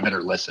 So I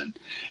better listen.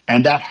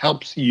 And that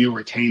helps you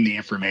retain the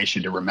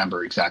information to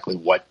remember exactly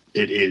what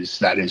it is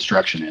that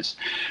instruction is.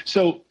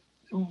 So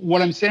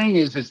what I'm saying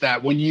is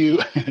that when you,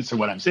 so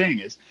what I'm saying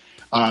is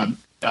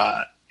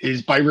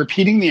by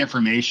repeating the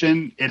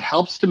information, it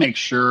helps to make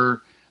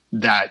sure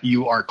that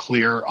you are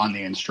clear on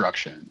the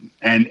instruction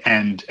and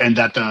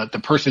that the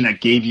person that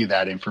gave you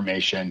that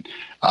information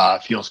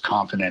feels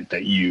confident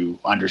that you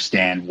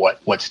understand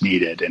what's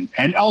needed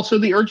and also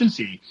the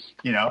urgency,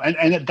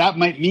 and that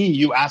might mean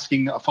you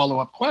asking a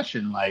follow-up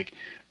question like,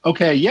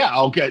 okay, yeah,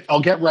 I'll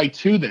get right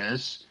to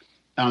this.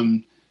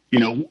 When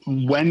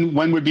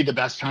would be the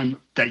best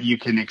time that you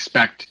can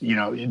expect,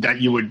 that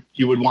you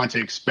would want to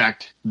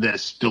expect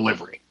this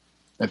delivery,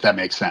 if that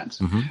makes sense.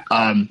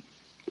 Mm-hmm.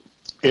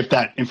 If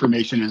that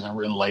information isn't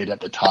relayed at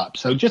the top.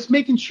 So just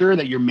making sure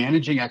that you're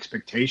managing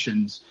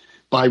expectations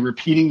by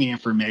repeating the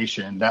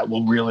information, that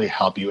will really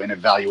help you in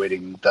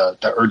evaluating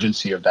the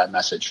urgency of that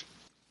message.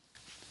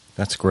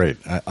 That's great.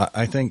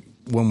 I think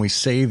when we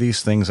say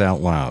these things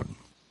out loud,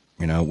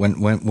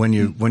 when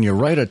you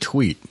write a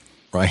tweet,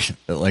 right,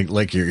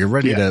 like you're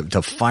ready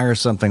to fire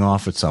something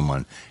off at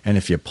someone, and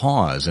if you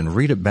pause and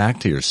read it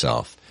back to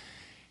yourself,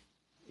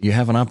 you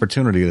have an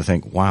opportunity to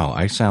think, wow,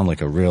 I sound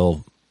like a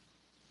real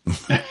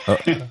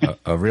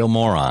a real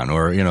moron,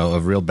 or a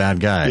real bad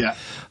guy. Yeah.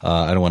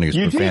 I don't want to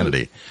use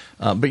profanity,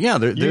 but yeah,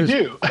 there's you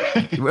do.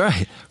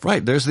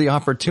 right. There's the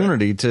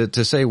opportunity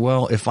to say,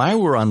 well, if I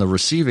were on the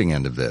receiving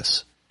end of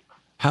this,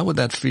 how would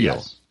that feel,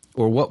 yes.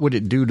 Or what would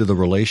it do to the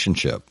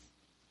relationship?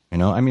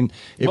 Go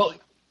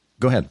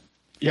ahead.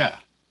 Yeah.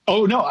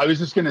 Oh no, I was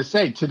just going to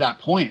say to that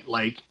point.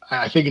 Like,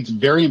 I think it's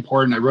very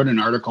important. I wrote an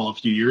article a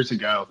few years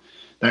ago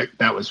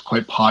that was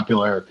quite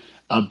popular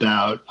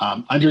about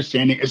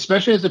understanding,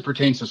 especially as it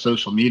pertains to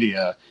social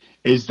media,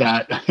 is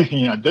that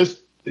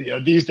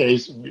these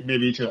days,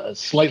 maybe to a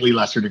slightly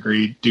lesser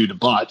degree due to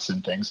bots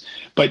and things,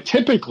 but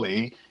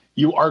typically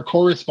you are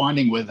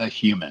corresponding with a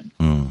human.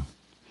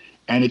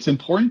 And it's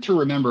important to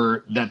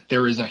remember that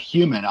there is a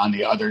human on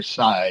the other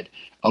side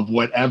of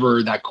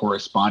whatever that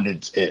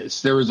correspondence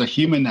is. There is a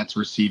human that's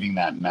receiving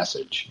that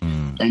message.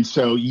 And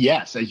so,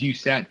 yes, as you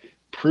said,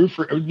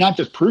 not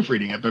just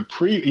proofreading it, but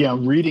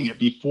reading it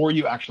before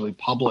you actually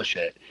publish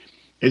it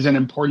is an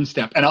important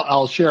step. And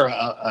I'll share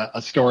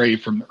a story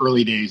from the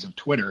early days of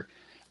Twitter.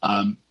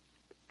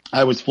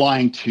 I was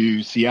flying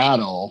to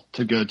Seattle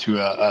to go to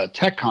a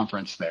tech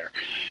conference there.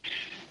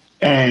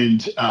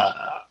 And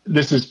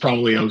this is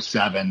probably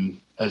 2007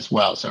 as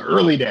well, so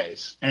early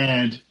days.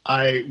 And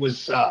I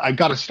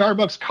got a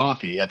Starbucks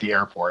coffee at the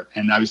airport,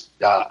 and I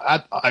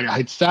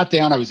had sat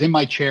down. I was in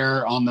my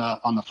chair on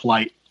the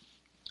flight.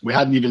 We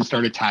hadn't even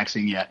started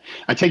taxiing yet.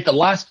 I take the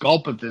last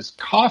gulp of this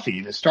coffee,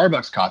 the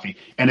Starbucks coffee,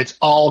 and it's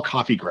all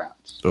coffee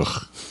grounds.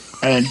 Ugh.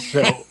 And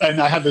and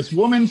I have this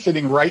woman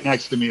sitting right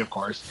next to me, of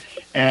course,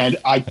 and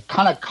I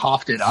kind of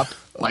coughed it up,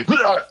 like,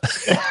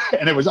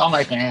 and it was on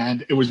my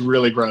hand. It was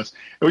really gross.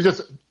 It was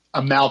just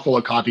a mouthful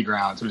of coffee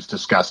grounds. It was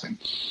disgusting.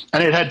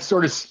 And it had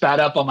sort of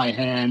spat up on my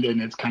hand,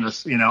 and it's kind of,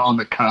 on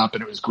the cup,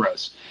 and it was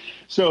gross.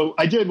 So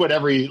I did what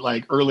every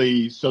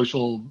early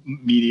social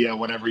media,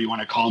 whatever you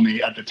want to call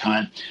me at the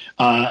time.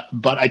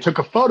 But I took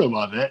a photo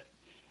of it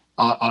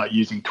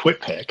using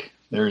TwitPic.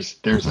 There's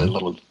a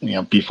little,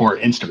 before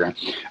Instagram.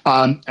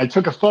 I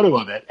took a photo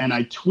of it and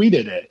I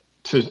tweeted it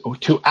to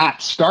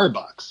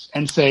 @Starbucks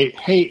and say,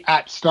 hey,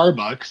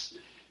 @Starbucks,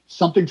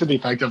 something to the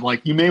effect of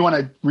you may want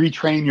to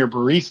retrain your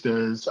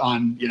baristas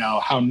on,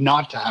 how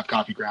not to have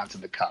coffee grounds in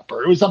the cup,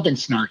 or it was something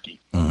snarky.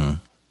 Mm-hmm.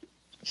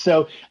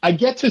 So I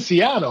get to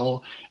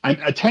Seattle, I'm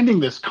attending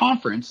this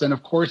conference, and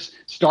of course,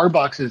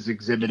 Starbucks is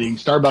exhibiting.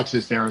 Starbucks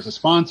is there as a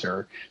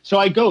sponsor. So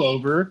I go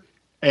over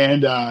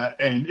and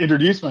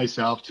introduce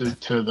myself to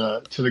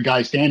the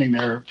guy standing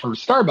there for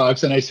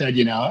Starbucks, and I said,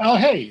 oh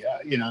hey,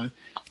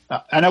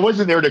 and I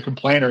wasn't there to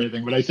complain or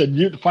anything, but I said,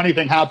 the funny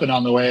thing happened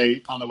on the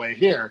way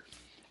here,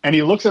 and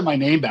he looks at my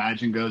name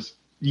badge and goes,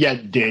 yeah,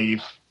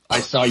 Dave,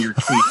 I saw your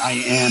tweet. I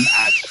am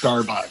at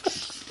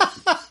Starbucks.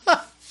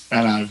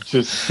 And I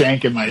just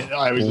sank in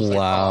I was just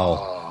wow.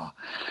 Oh,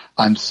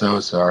 I'm so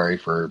sorry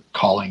for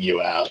calling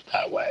you out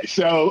that way.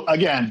 So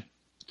again,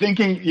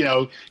 thinking,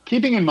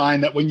 keeping in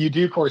mind that when you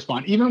do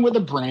correspond, even with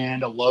a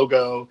brand, a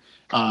logo,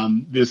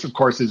 this of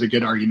course is a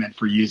good argument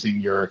for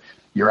using your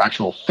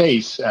actual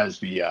face as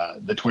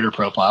the Twitter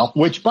profile,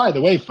 which, by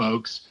the way,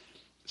 folks,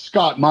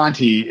 Scott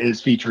Monty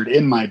is featured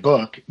in my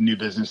book, New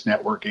Business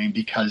Networking,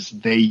 because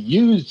they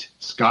used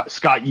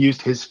Scott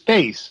used his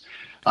face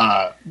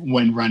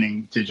when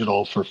running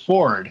digital for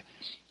Ford,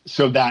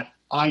 so that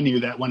I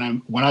knew that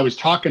when I was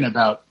talking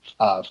about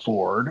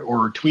Ford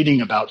or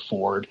tweeting about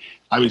Ford,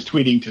 I was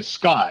tweeting to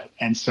Scott.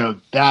 And so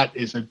that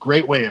is a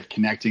great way of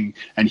connecting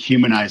and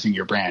humanizing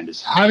your brand,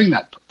 is having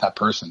that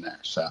person there.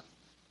 So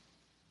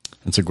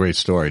that's a great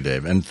story,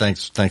 Dave. And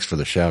thanks for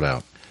the shout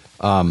out.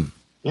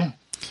 Yeah.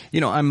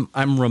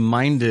 I'm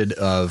reminded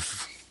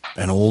of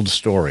an old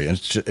story, and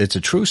it's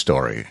a true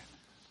story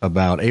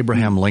about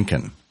Abraham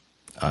Lincoln.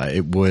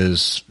 It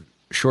was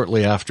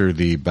shortly after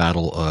the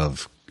Battle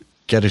of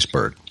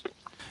Gettysburg,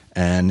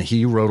 and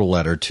he wrote a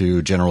letter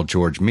to General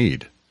George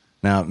Meade.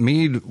 Now,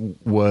 Meade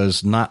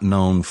was not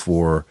known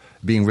for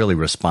being really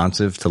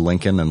responsive to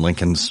Lincoln and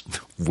Lincoln's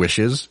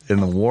wishes in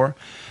the war,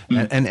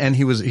 and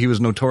he was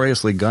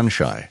notoriously gun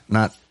shy,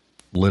 not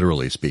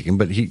literally speaking,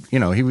 but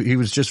he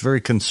was just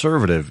very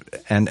conservative,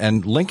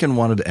 and Lincoln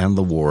wanted to end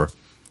the war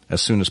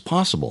as soon as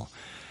possible.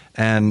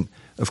 And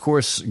of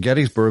course,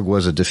 Gettysburg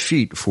was a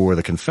defeat for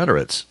the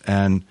Confederates,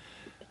 and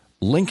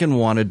Lincoln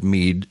wanted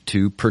Meade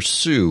to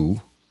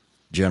pursue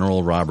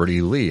General Robert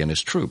E. Lee and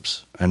his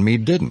troops, and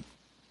Meade didn't.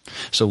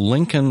 So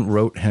Lincoln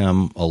wrote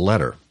him a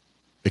letter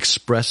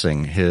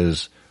expressing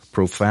his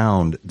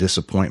profound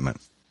disappointment,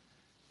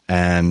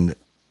 and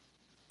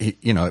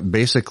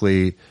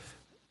basically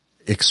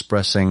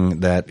expressing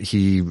that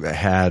he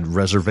had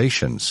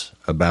reservations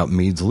about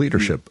Meade's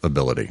leadership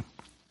ability.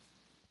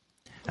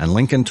 And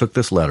Lincoln took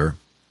this letter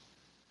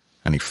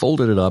and he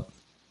folded it up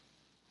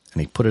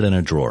and he put it in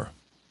a drawer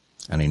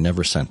and he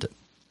never sent it.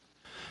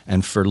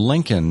 And for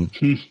Lincoln,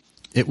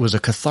 it was a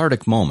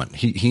cathartic moment.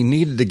 He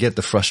needed to get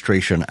the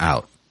frustration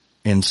out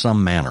in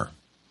some manner,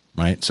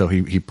 right? So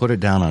he put it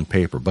down on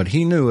paper. But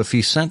he knew if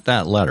he sent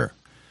that letter,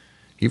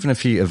 even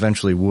if he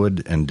eventually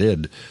would and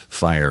did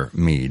fire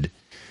Meade,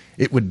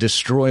 it would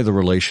destroy the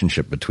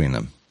relationship between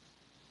them.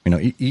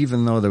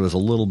 Even though there was a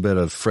little bit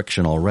of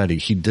friction already,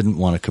 he didn't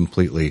want to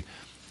completely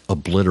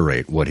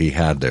obliterate what he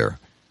had there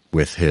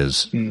with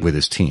his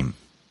team.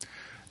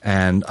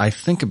 And I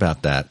think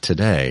about that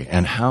today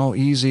and how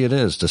easy it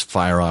is to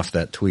fire off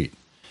that tweet.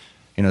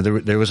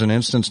 There was an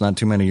instance not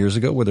too many years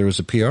ago where there was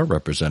a PR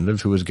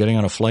representative who was getting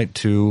on a flight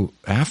to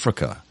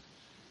Africa,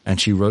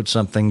 and she wrote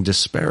something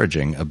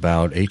disparaging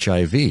about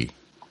HIV.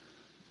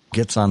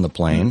 Gets on the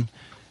plane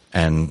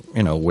and,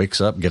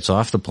 wakes up, gets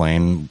off the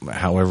plane,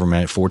 however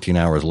many, 14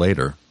 hours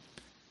later,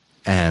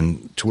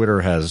 and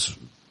Twitter has,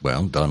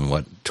 done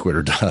what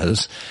Twitter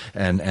does,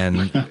 and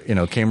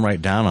came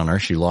right down on her.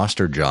 She lost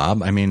her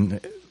job. I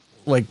mean,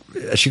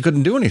 she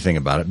couldn't do anything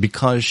about it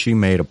because she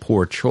made a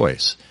poor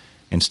choice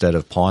instead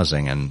of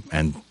pausing and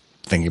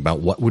thinking about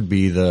what would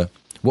be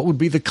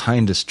the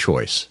kindest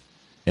choice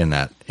in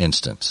that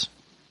instance.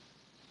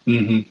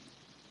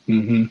 Mm-hmm.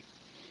 Mm-hmm.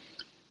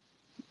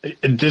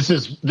 This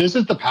is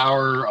the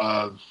power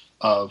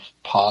of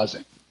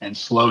pausing and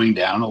slowing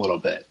down a little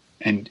bit,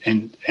 and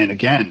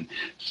again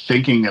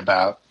thinking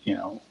about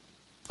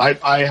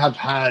I have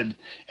had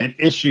an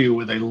issue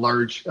with a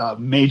large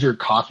major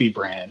coffee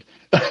brand,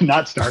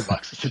 not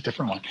Starbucks, it's a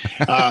different one,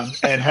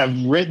 and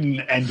have written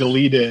and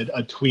deleted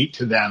a tweet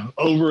to them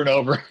over and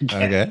over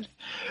again.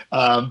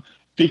 Okay.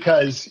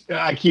 Because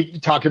I keep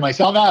talking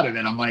myself out of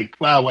it. I'm like,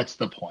 well, what's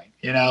the point?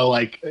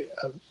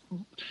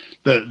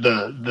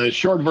 The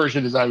short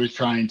version is I was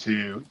trying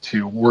to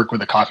work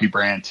with a coffee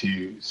brand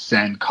to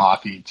send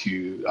coffee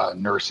to a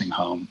nursing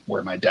home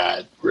where my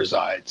dad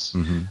resides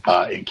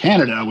in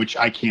Canada, which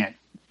I can't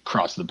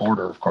cross the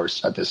border, of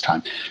course, at this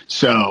time.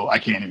 So I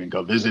can't even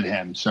go visit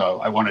him. So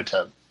I wanted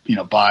to,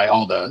 buy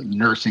all the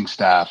nursing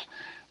staff,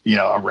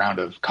 a round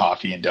of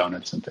coffee and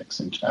donuts and things.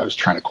 And I was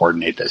trying to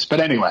coordinate this. But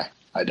anyway,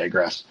 I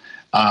digress.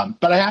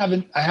 But I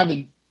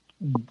haven't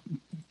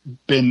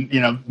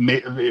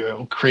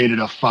been, created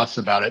a fuss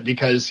about it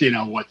because,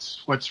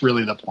 what's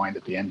really the point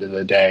at the end of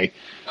the day?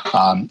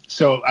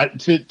 So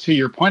to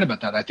your point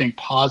about that, I think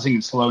pausing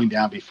and slowing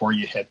down before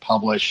you hit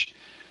publish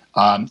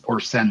or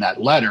send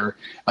that letter,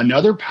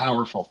 another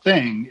powerful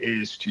thing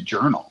is to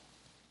journal.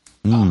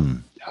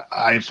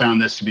 I found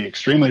this to be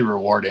extremely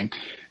rewarding.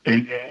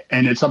 And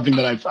it's something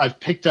that I've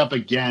picked up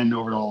again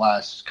over the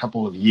last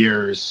couple of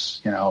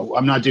years.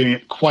 I'm not doing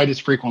it quite as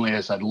frequently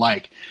as I'd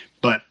like,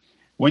 but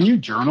when you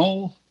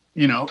journal,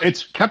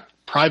 it's kept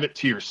private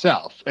to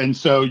yourself. And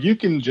so you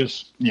can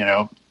just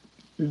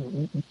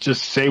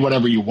say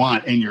whatever you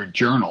want in your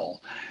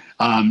journal.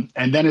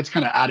 And then it's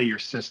kind of out of your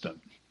system.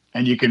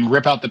 And you can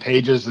rip out the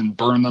pages and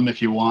burn them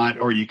if you want,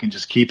 or you can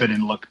just keep it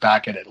and look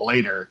back at it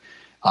later.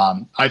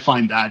 I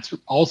find that's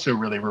also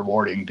really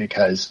rewarding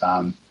because,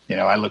 I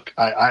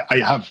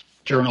have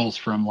journals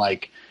from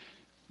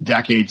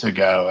decades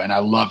ago, and I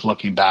love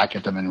looking back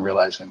at them and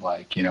realizing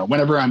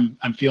whenever I'm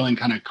feeling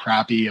kind of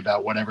crappy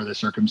about whatever the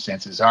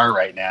circumstances are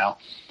right now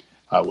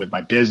with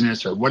my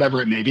business or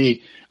whatever it may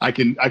be, I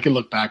can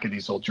look back at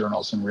these old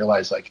journals and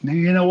realize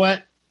you know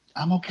what,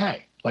 I'm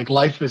okay.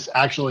 Life is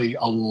actually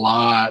a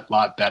lot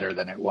better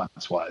than it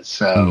once was.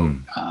 So,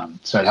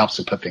 so it helps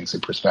to put things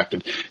in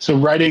perspective. So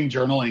writing,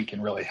 journaling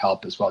can really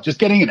help as well. Just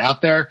getting it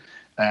out there.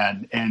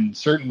 And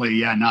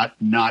certainly,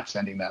 not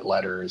sending that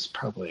letter is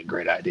probably a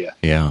great idea.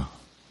 Yeah.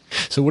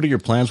 So what are your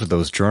plans with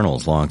those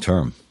journals long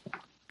term?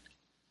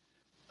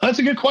 That's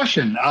a good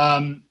question.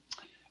 I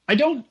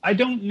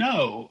don't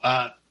know.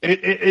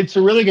 It's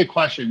a really good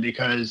question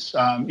because,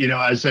 now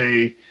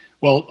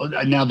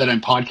that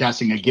I'm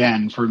podcasting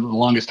again, for the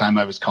longest time,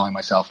 I was calling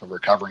myself a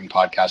recovering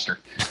podcaster.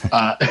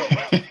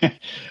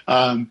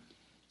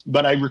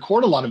 But I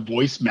record a lot of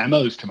voice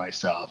memos to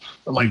myself.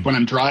 When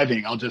I'm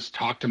driving, I'll just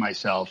talk to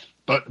myself.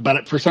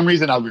 but for some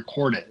reason I'll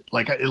record it.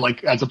 Like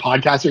as a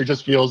podcaster, it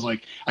just feels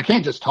like I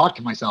can't just talk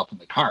to myself in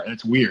the car.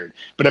 That's weird.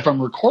 But if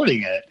I'm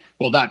recording it,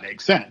 well, that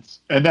makes sense.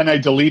 And then I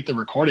delete the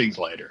recordings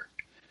later.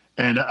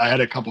 And I had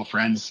a couple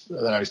friends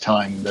that I was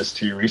telling this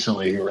to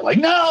recently who were like,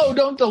 "No,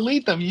 don't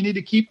delete them. You need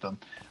to keep them."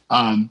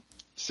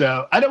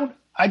 So I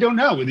don't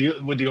know with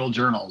the old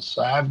journals.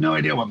 I have no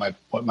idea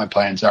what my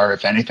plans are,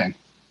 if anything.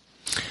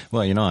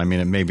 Well, I mean,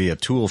 it may be a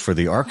tool for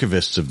the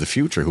archivists of the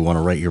future who want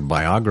to write your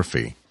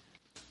biography.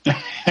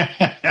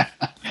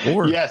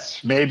 Or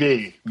yes,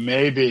 maybe.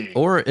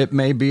 Or it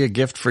may be a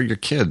gift for your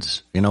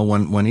kids.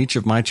 When each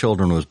of my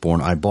children was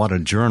born, I bought a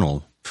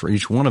journal for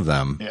each one of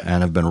them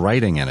and have been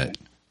writing in it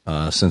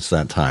since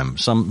that time.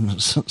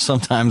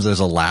 Sometimes there's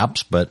a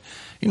lapse, but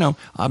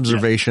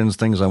observations,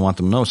 things I want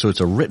them to know. So it's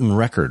a written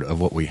record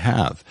of what we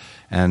have,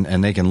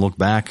 and they can look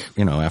back,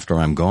 after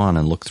I'm gone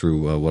and look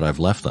through what I've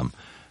left them.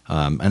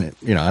 And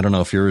I don't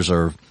know if yours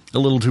are a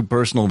little too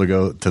personal to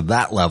go to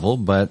that level,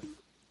 but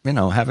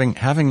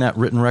having that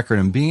written record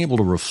and being able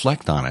to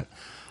reflect on it,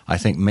 I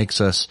think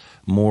makes us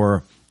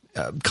more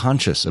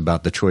conscious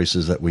about the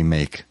choices that we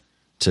make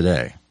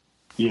today.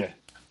 Yeah.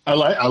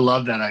 I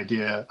love that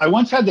idea. I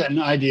once had an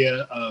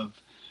idea of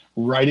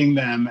writing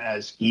them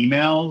as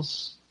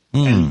emails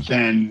and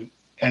then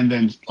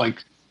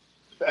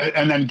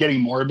getting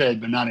morbid,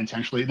 but not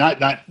intentionally,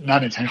 not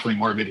intentionally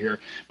morbid here,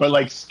 but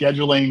like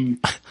scheduling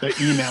the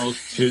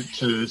emails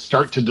to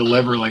start to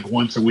deliver like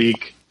once a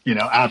week,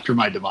 after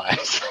my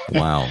demise.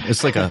 Wow.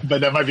 It's like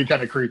but that might be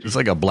kind of creepy. It's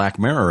like a Black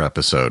Mirror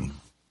episode.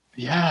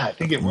 Yeah, I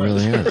think it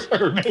was. Really is.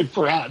 Or maybe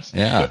perhaps.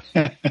 Yeah.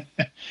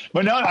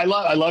 But no, I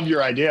love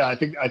your idea. I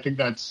think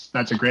that's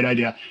a great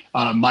idea.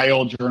 My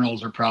old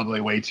journals are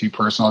probably way too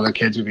personal. The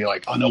kids would be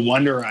like, "Oh, no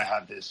wonder I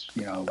have this.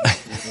 No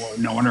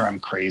wonder I'm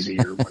crazy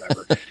or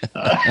whatever."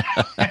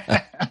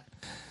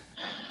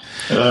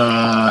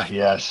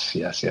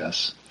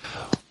 Yes.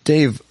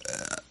 Dave,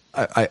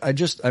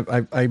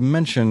 I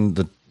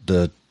mentioned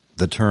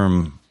the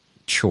term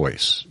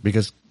choice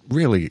because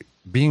really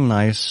being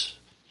nice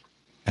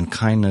and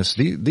kindness,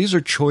 these are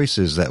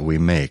choices that we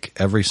make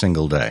every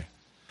single day.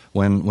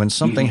 When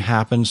something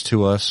happens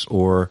to us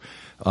or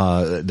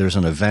there's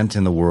an event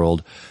in the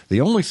world,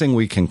 the only thing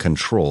we can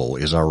control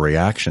is our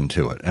reaction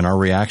to it. And our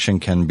reaction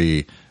can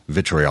be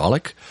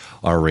vitriolic.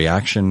 Our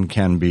reaction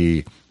can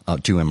be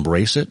to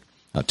embrace it,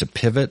 to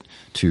pivot,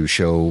 to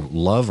show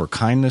love or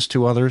kindness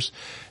to others.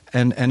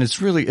 And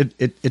it's really,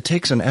 it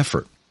takes an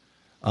effort.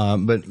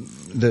 But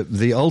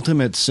the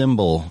ultimate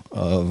symbol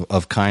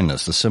of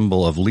kindness, the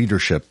symbol of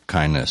leadership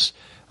kindness,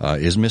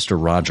 is Mr.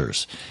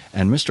 Rogers.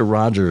 And Mr.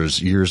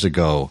 Rogers years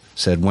ago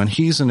said when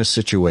he's in a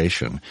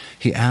situation,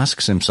 he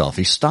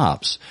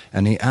stops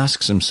and he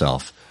asks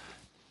himself,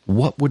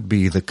 what would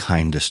be the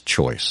kindest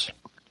choice?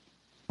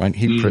 Right?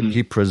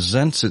 He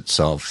presents it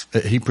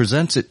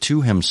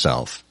to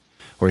himself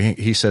where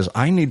he says,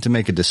 I need to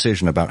make a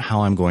decision about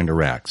how I'm going to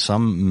react.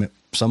 Some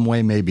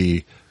way may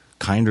be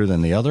kinder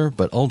than the other,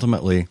 but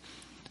ultimately,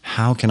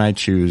 how can I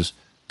choose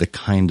the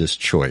kindest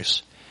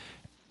choice?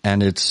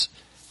 And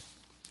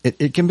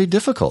it can be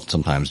difficult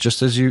sometimes,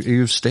 just as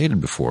you've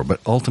stated before, but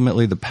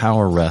ultimately the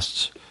power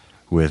rests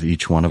with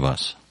each one of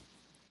us.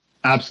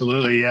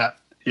 Absolutely. Yeah.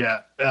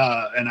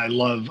 And I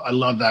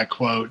love that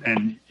quote.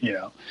 And,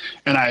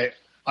 and I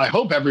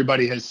hope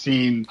everybody has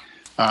seen,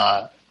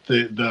 the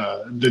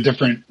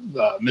different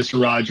Mr.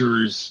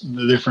 Rogers,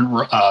 the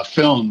different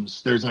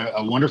films. There's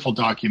a wonderful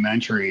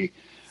documentary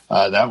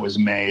that was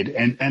made,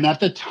 and at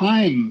the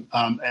time,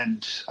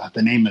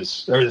 the name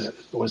was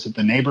it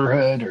The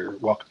Neighborhood or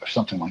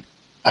something like?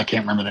 I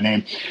can't remember the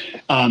name.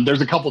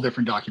 There's a couple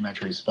different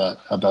documentaries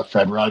about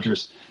Fred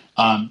Rogers,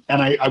 and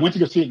I went to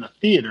go see it in the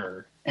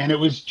theater, and it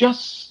was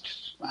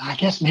just, I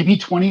guess maybe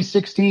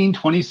 2016,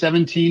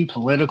 2017.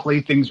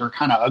 Politically, things were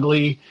kind of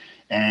ugly.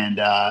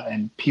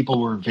 And people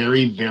were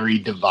very, very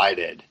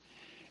divided.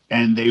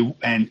 And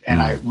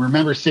I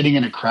remember sitting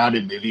in a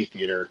crowded movie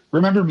theater.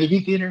 Remember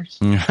movie theaters?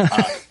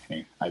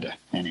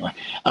 Anyway.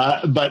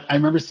 But I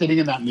remember sitting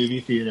in that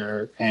movie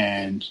theater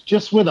and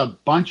just with a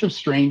bunch of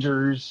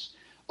strangers,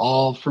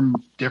 all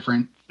from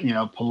different,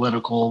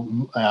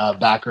 political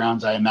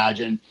backgrounds, I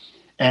imagine.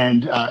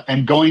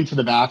 And going to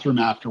the bathroom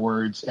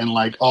afterwards and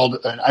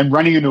I'm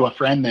running into a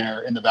friend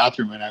there in the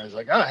bathroom and I was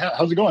like, "Oh,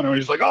 how's it going?" And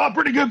he's like, "Oh,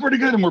 pretty good.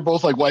 And we're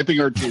both like wiping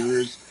our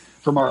tears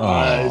from our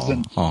eyes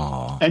and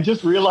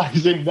just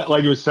realizing that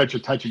it was such a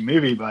touching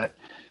movie, but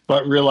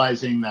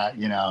realizing that,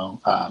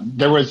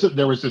 there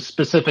was a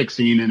specific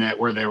scene in it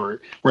where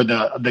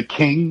the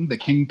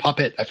king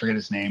puppet, I forget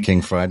his name.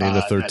 King Friday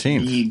the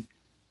 13th.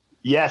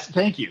 Yes.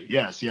 Thank you.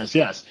 Yes.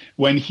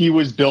 When he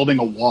was building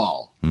a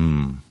wall.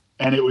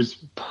 And it was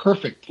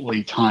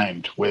perfectly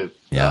timed with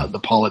the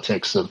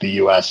politics of the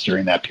U.S.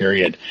 during that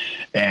period,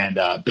 and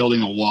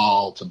building a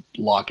wall to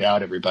lock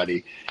out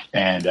everybody,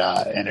 and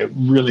it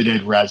really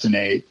did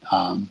resonate,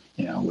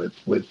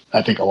 with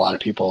I think a lot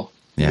of people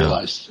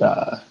realized,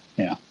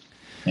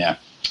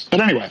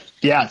 But anyway,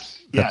 yes,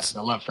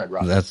 I love Fred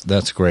Rogers.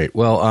 That's great.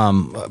 Well,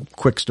 a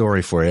quick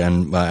story for you,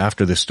 and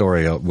after this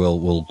story,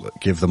 we'll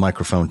give the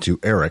microphone to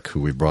Eric,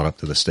 who we brought up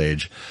to the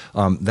stage.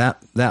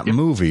 That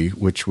movie,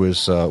 which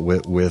was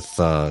with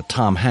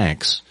Tom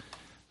Hanks,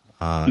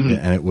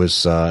 and it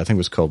was I think it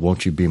was called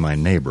 "Won't You Be My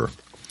Neighbor."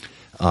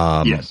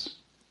 Yes.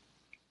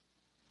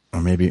 Or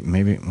maybe,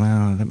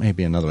 well, that may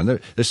be another one.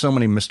 There's so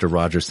many Mr.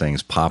 Rogers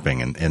things popping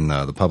in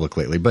the public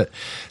lately. But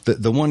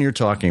the one you're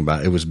talking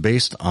about, it was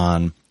based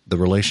on the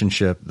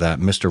relationship that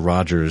Mr.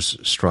 Rogers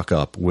struck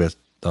up with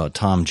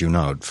Tom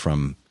Junod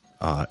from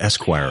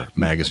Esquire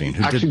magazine.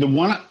 The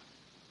one...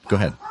 Go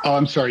ahead. Oh,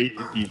 I'm sorry.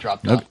 You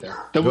dropped off there.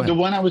 The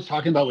one I was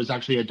talking about was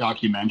actually a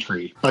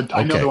documentary. But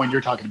I know the one you're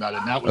talking about,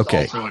 and that was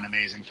also an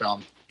amazing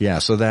film. Yeah,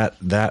 so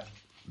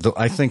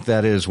I think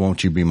that is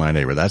 "Won't You Be My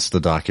Neighbor." That's the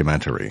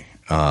documentary.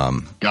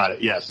 Got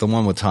it. Yes. The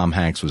one with Tom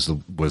Hanks was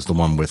the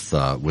one with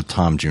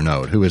Tom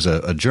Junod, who is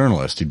a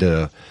journalist. He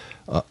did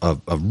a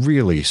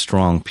really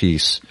strong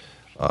piece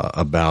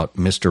about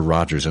Mr.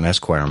 Rogers in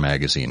Esquire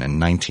magazine in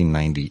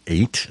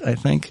 1998, I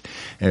think,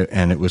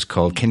 and it was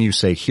called "Can You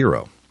Say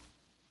Hero?"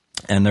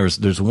 And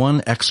there's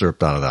one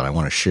excerpt out of that I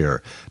want to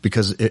share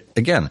because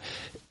again,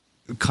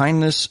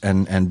 kindness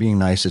and being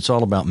nice, it's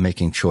all about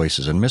making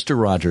choices. And Mr.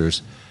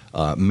 Rogers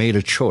made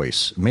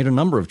a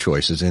number of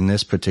choices in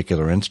this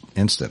particular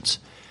instance.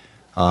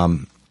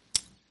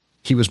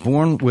 He was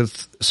born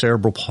with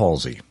cerebral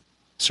palsy.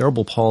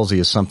 Cerebral palsy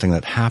is something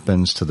that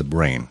happens to the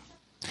brain.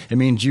 It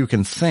means you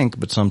can think,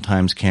 but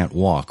sometimes can't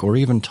walk or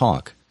even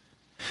talk.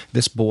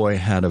 This boy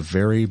had a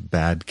very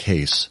bad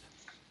case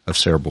of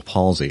cerebral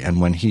palsy,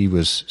 and when he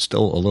was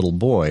still a little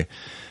boy,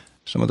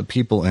 some of the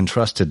people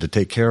entrusted to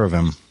take care of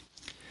him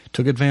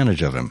took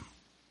advantage of him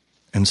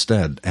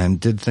instead and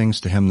did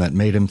things to him that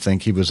made him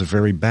think he was a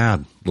very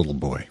bad little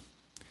boy.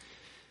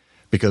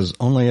 Because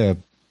only a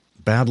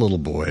bad little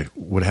boy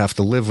would have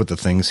to live with the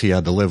things he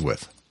had to live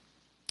with.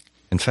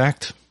 In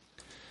fact,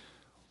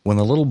 when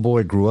the little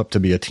boy grew up to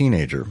be a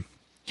teenager,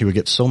 he would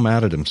get so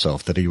mad at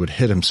himself that he would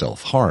hit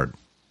himself hard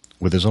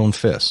with his own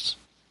fists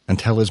and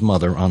tell his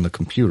mother on the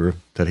computer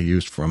that he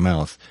used for a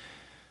mouth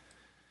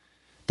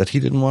that he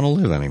didn't want to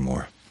live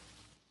anymore.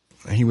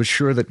 He was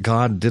sure that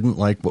God didn't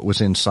like what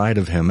was inside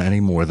of him any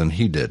more than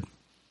he did.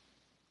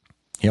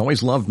 He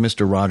always loved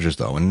Mr. Rogers,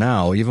 though, and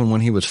now, even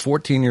when he was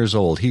 14 years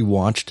old, he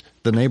watched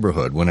The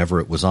Neighborhood whenever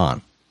it was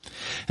on.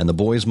 And the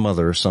boy's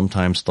mother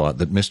sometimes thought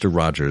that Mr.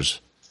 Rogers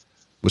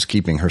was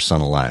keeping her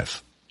son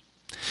alive.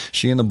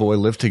 She and the boy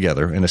lived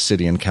together in a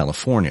city in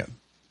California.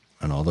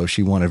 And although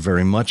she wanted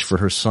very much for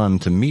her son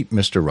to meet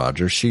Mr.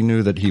 Rogers, she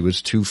knew that he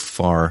was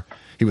far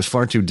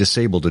too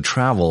disabled to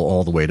travel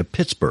all the way to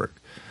Pittsburgh.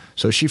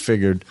 So she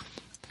figured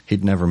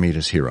he'd never meet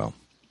his hero.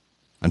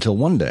 Until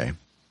one day,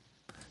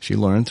 she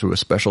learned through a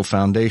special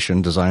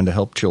foundation designed to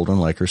help children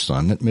like her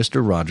son that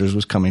Mr. Rogers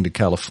was coming to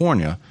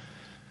California,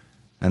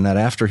 and that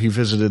after he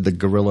visited the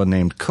gorilla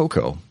named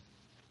Coco,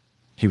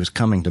 he was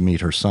coming to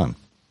meet her son.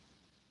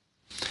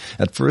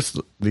 At first,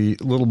 the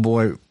little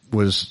boy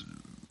was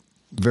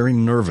very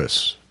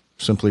nervous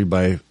simply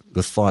by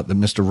the thought that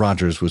Mr.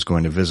 Rogers was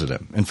going to visit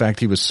him. In fact,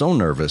 he was so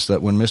nervous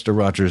that when Mr.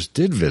 Rogers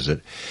did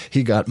visit,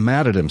 he got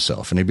mad at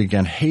himself and he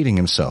began hating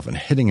himself and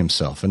hitting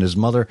himself, and his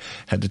mother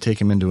had to take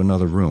him into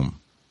another room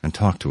and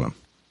talk to him.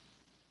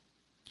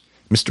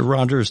 Mr.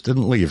 Rogers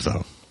didn't leave,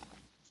 though.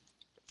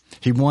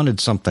 He wanted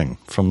something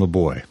from the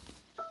boy.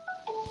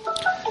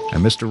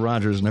 And Mr.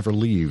 Rogers never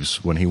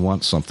leaves when he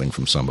wants something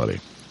from somebody.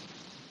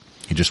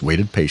 He just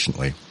waited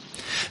patiently.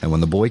 And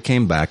when the boy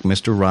came back,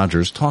 Mr.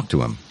 Rogers talked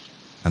to him.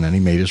 And then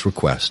he made his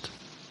request.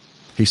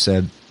 He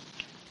said,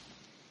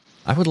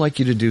 "I would like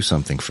you to do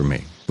something for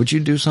me. Would you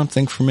do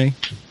something for me?"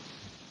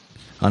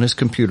 On his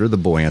computer, the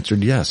boy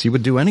answered yes. He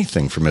would do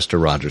anything for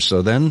Mr. Rogers.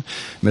 So then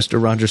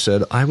Mr. Rogers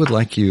said, "I would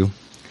like you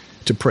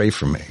to pray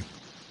for me.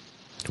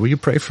 Will you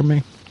pray for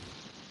me?"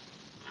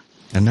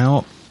 And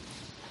now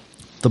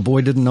the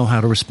boy didn't know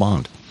how to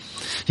respond.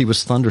 He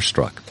was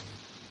thunderstruck.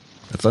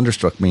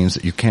 Thunderstruck means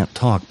that you can't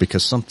talk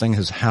because something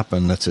has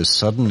happened that's as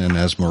sudden and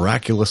as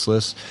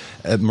miraculous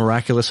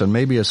and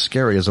maybe as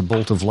scary as a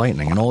bolt of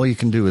lightning, and all you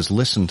can do is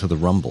listen to the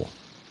rumble.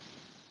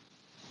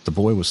 The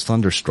boy was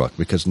thunderstruck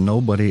because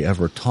nobody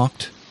ever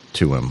talked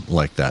to him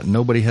like that.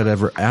 Nobody had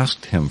ever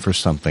asked him for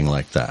something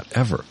like that,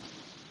 ever.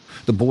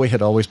 The boy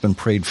had always been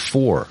prayed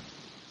for.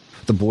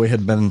 The boy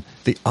had been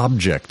the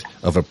object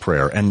of a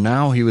prayer, and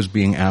now he was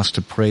being asked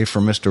to pray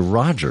for Mr.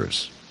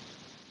 Rogers.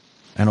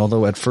 And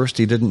although at first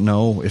he didn't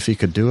know if he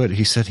could do it,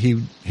 he said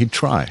he'd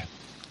try.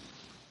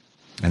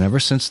 And ever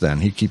since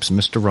then, he keeps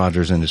Mr.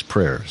 Rogers in his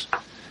prayers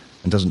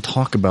and doesn't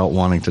talk about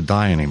wanting to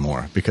die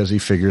anymore because he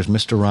figures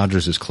Mr.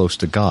 Rogers is close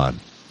to God.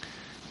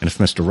 And if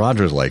Mr.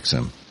 Rogers likes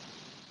him,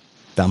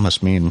 that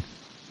must mean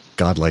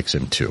God likes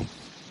him too.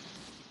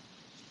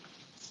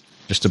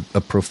 Just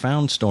a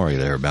profound story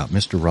there about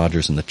Mr.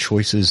 Rogers and the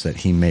choices that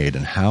he made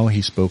and how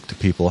he spoke to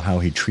people, how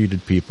he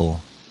treated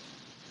people,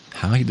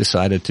 how he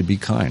decided to be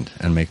kind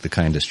and make the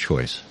kindest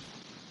choice.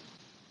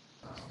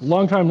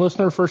 Long-time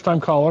listener,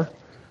 first-time caller.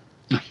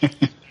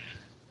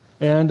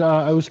 And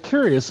I was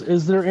curious,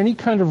 is there any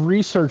kind of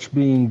research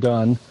being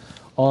done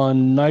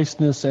on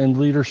niceness and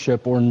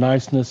leadership or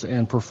niceness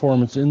and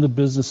performance in the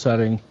business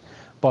setting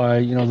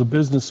by, the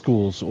business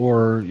schools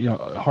or,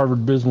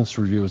 Harvard Business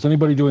Review? Is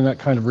anybody doing that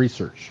kind of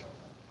research?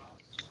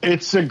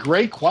 It's a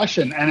great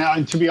question.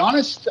 And to be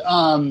honest,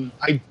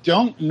 I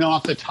don't know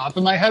off the top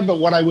of my head, but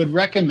what I would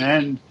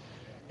recommend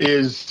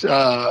is,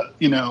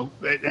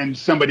 and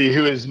somebody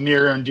who is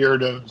near and dear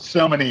to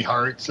so many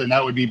hearts, and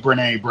that would be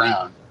Brene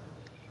Brown.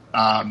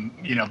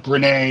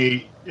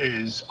 Brene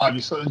is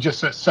obviously just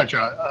such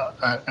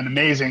an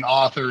amazing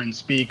author and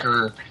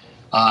speaker,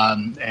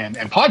 and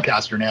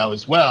podcaster now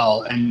as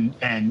well. And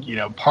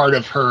part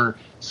of her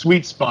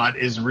sweet spot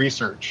is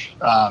research.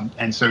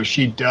 And so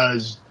she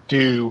does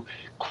do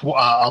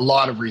a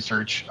lot of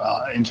research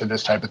into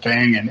this type of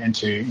thing and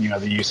into,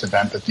 the use of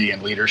empathy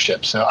and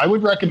leadership. So I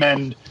would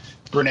recommend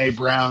Brene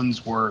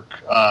Brown's work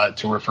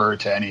to refer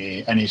to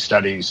any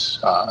studies,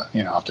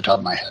 off the top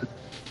of my head.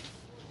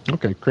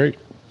 Okay, great.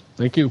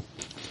 Thank you.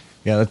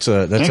 Yeah, Thanks,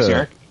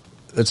 Eric.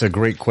 That's a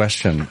great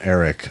question,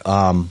 Eric.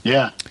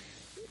 Yeah.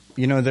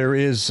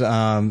 There's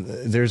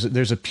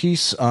a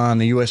piece on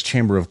the U.S.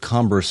 Chamber of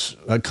Commerce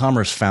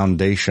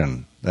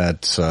Foundation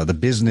that's the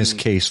business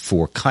case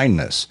for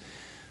kindness,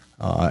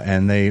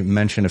 and they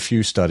mention a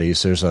few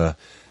studies. There's a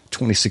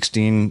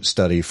 2016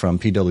 study from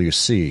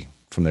PwC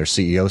from their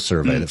CEO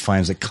survey that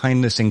finds that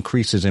kindness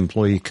increases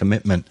employee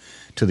commitment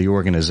to the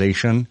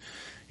organization.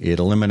 It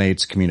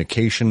eliminates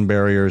communication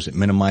barriers, it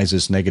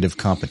minimizes negative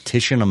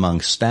competition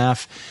among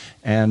staff,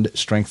 and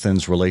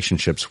strengthens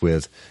relationships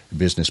with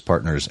business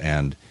partners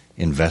and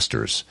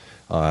investors.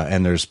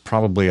 And there's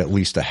probably at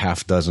least a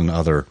half dozen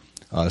other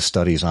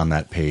studies on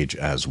that page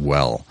as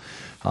well.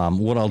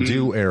 What I'll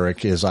do,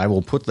 Eric, is I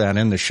will put that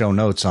in the show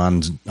notes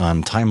on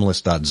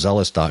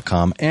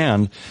timeless.zealous.com.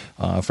 And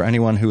for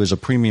anyone who is a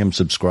premium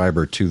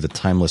subscriber to the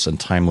Timeless and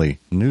Timely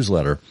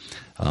newsletter,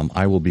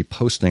 I will be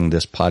posting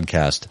this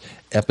podcast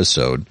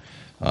episode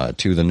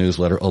to the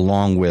newsletter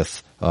along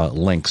with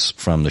links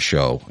from the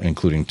show,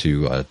 including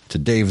to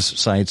Dave's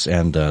sites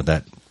and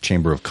that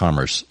Chamber of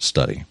Commerce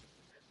study.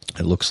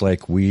 It looks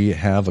like we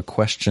have a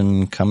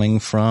question coming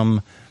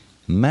from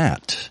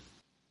Matt.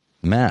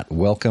 Matt,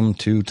 welcome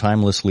to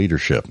Timeless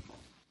Leadership.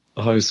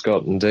 Hi,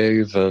 Scott and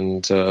Dave,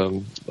 and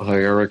hi,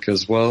 Eric,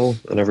 as well,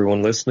 and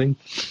everyone listening.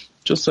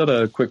 Just had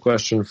a quick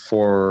question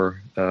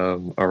for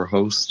our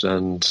host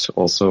and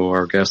also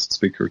our guest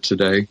speaker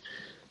today.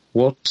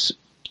 What,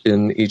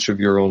 in each of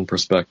your own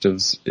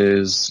perspectives,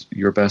 is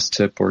your best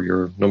tip or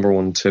your number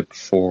one tip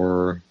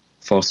for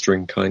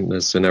fostering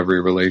kindness in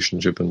every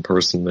relationship and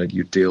person that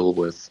you deal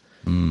with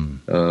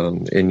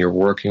in your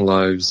working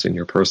lives, in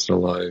your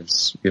personal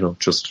lives,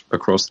 just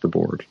across the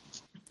board?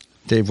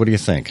 Dave, what do you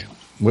think?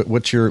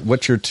 What's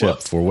your tip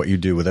for what you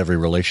do with every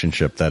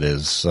relationship that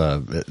is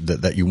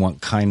that you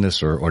want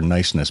kindness or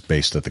niceness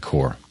based at the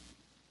core?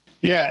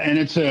 Yeah, and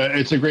it's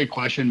a great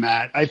question,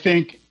 Matt. I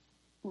think,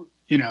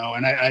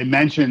 and I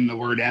mentioned the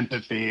word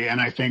empathy, and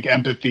I think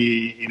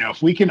empathy,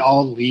 if we can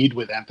all lead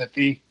with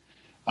empathy,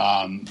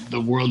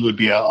 the world would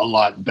be a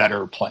lot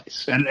better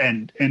place.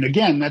 And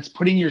again, that's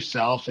putting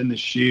yourself in the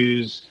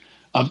shoes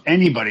of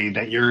anybody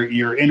that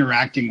you're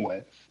interacting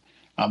with.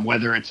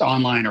 Whether it's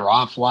online or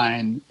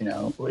offline,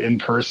 in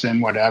person,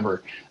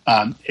 whatever.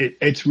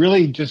 It's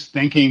really just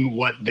thinking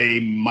what they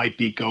might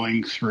be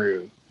going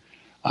through.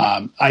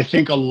 I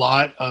think a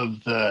lot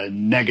of the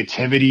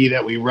negativity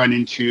that we run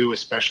into,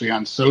 especially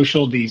on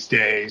social these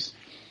days,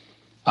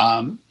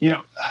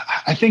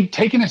 I think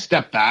taking a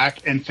step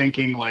back and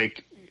thinking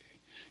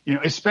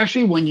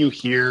especially when you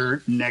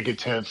hear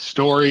negative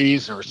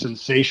stories or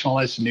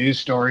sensationalist news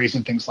stories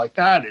and things like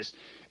that,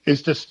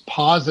 is just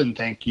pause and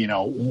think,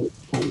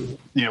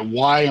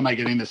 why am I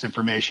getting this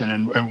information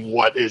and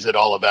what is it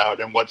all about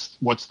and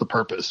what's the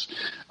purpose?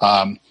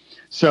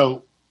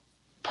 So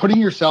putting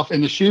yourself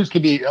in the shoes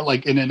could be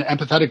like in an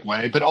empathetic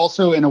way, but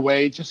also in a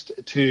way just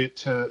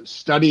to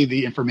study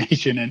the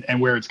information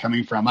and where it's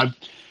coming from.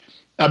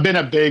 I've been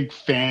a big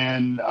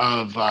fan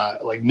of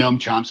Noam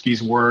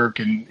Chomsky's work,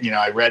 and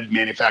I read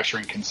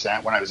Manufacturing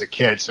Consent when I was a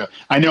kid, so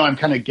I know I'm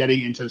kind of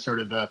getting into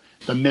sort of the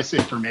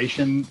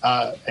misinformation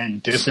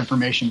and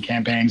disinformation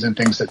campaigns and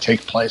things that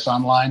take place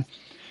online.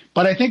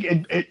 But I think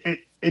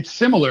it's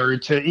similar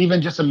to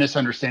even just a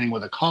misunderstanding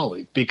with a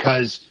colleague,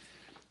 because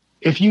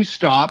if you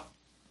stop,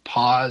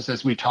 pause,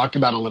 as we talked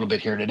about a little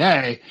bit here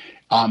today,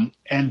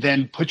 and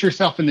then put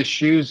yourself in the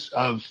shoes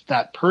of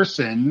that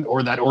person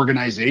or that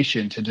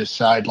organization to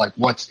decide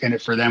what's in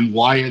it for them.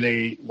 Why are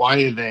they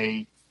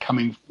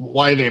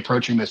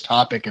approaching this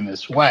topic in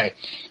this way?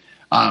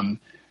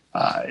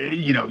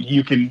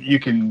 You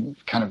can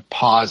kind of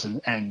pause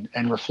and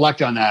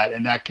reflect on that,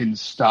 and that can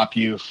stop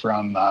you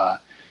from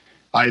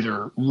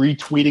either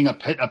retweeting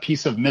a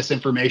piece of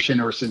misinformation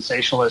or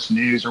sensationalist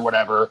news or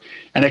whatever.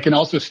 And it can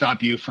also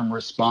stop you from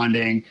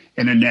responding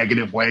in a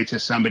negative way to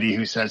somebody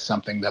who says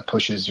something that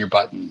pushes your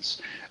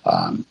buttons.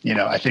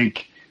 I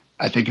think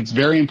it's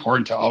very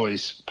important to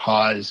always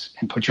pause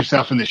and put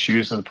yourself in the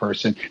shoes of the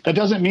person. That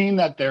doesn't mean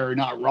that they're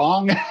not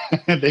wrong.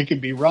 They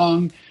could be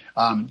wrong.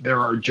 There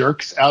are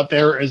jerks out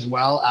there as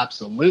well,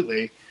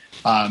 absolutely.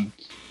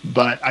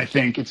 But I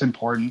think it's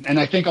important, and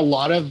I think a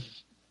lot of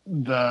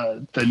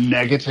the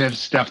negative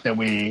stuff that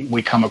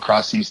we come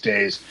across these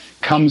days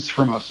comes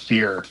from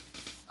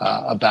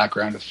a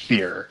background of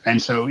fear.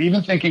 And so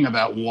even thinking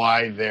about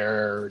why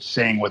they're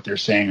saying what they're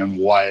saying and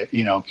why,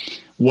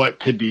 what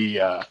could be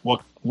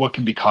what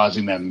could be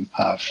causing them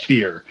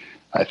fear,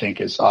 I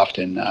think is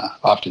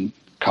often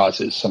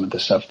causes some of the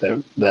stuff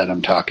that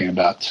I'm talking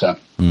about. So,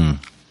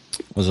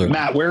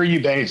 Matt, where are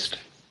you based?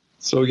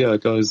 So yeah,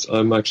 guys,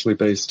 I'm actually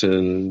based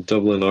in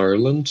Dublin,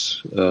 Ireland.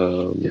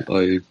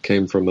 I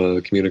came from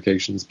a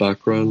communications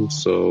background,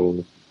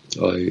 so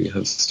I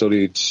have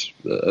studied,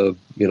 a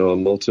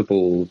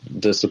multiple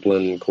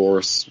discipline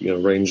course,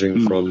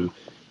 ranging from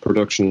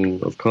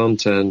production of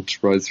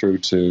content right through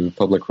to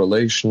public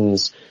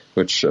relations,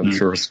 which I'm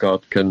sure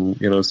Scott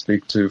can,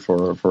 speak to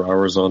for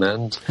hours on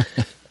end.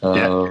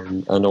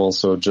 And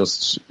also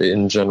just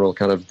in general,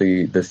 kind of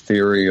the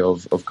theory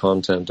of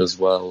content as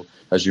well.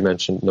 As you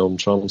mentioned, Noam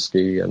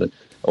Chomsky and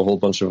a whole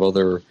bunch of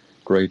other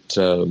great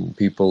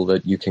people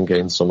that you can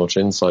gain so much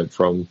insight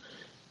from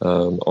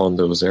on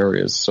those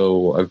areas.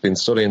 So I've been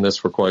studying this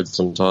for quite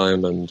some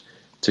time, and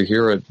to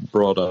hear it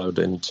brought out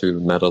into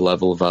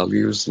meta-level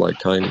values like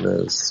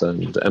kindness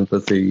and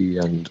empathy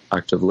and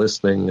active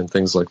listening and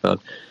things like that,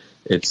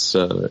 it's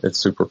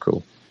super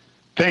cool.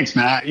 Thanks,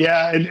 Matt.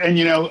 Yeah, and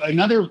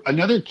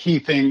another key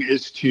thing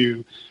is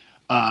to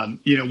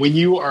when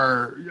you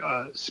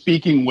are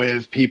speaking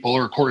with people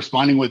or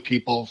corresponding with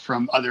people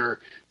from other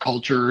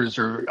cultures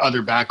or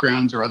other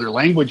backgrounds or other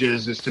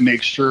languages, is to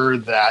make sure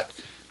that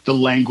the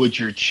language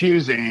you're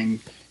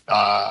choosing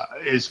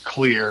is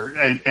clear.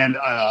 And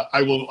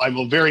I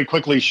will very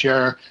quickly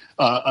share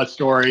a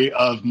story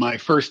of my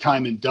first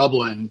time in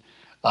Dublin.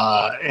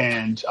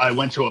 And I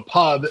went to a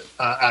pub,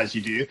 as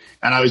you do,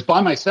 and I was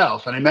by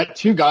myself, and I met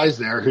two guys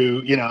there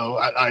who,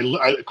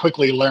 I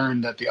quickly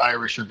learned that the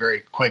Irish are very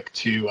quick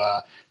to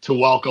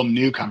welcome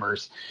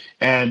newcomers.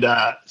 And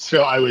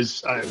so I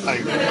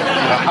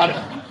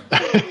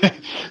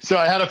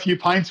had a few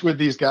pints with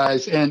these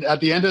guys, and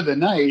at the end of the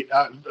night,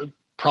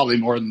 probably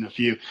more than a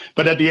few,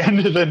 but at the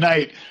end of the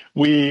night,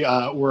 we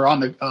were on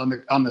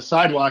the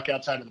sidewalk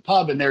outside of the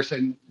pub, and they're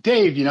saying,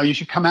 Dave, you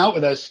should come out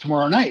with us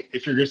tomorrow night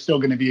if you're still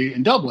going to be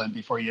in Dublin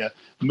before you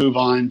move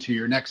on to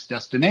your next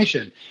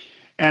destination.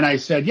 And I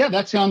said, yeah,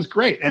 that sounds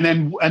great. And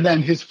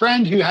then his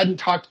friend, who hadn't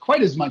talked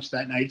quite as much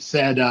that night,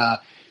 said,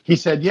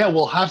 yeah,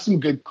 we'll have some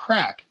good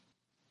crack.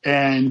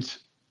 And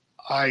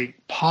I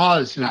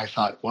paused and I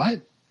thought,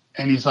 what?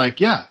 And he's like,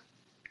 yeah,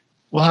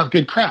 we'll have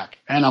good crack.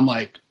 And I'm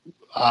like,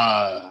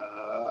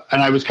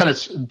 and I was kind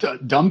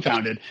of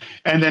dumbfounded.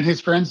 And then his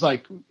friend's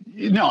like,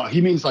 no, he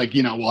means like,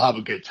 we'll have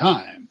a good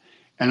time.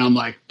 And I'm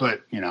like,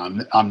 but,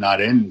 I'm not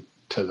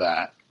into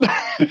that.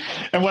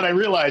 And what I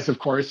realized, of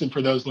course, and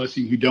for those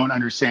listening who don't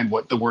understand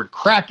what the word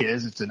crack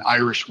is, it's an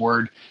Irish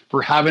word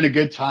for having a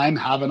good time,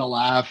 having a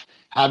laugh,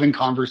 having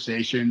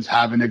conversations,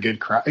 having a good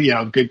crack,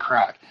 good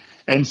crack.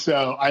 And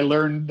so I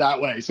learned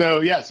that way.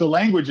 So, yeah, so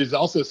language is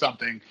also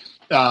something.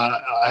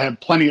 I have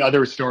plenty of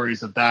other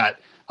stories of that.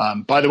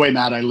 By the way,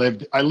 Matt, I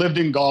lived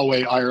in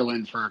Galway,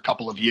 Ireland for a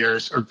couple of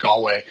years,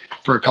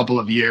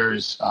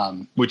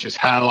 which is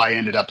how I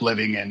ended up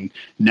living in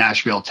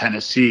Nashville,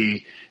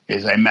 Tennessee,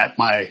 is I met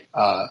my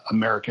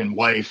American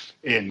wife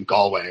in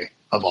Galway,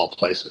 of all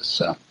places.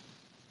 So,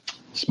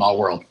 small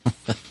world.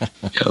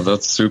 Yeah,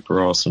 that's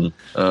super awesome.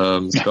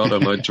 Scott, I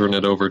might turn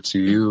it over to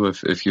you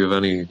if you have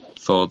any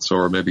thoughts,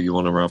 or maybe you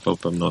want to wrap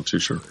up. I'm not too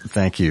sure.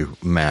 Thank you,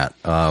 Matt.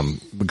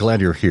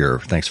 Glad you're here.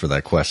 Thanks for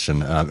that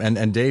question.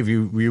 And Dave,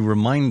 you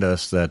remind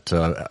us that,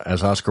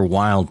 as Oscar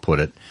Wilde put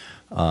it,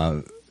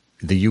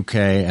 the UK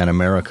and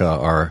America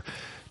are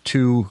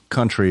two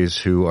countries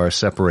who are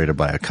separated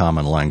by a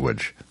common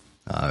language.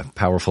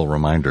 Powerful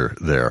reminder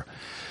there.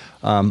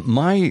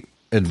 My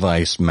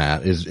advice,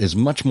 Matt, is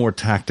much more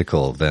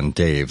tactical than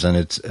Dave's, and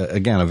it's,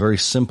 again, a very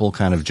simple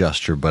kind of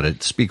gesture, but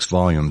it speaks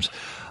volumes.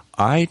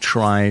 I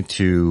try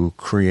to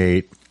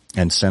create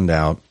and send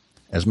out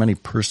as many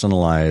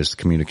personalized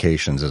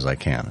communications as I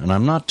can. And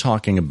I'm not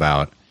talking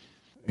about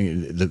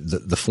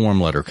the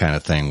form letter kind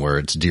of thing where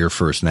it's dear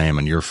first name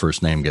and your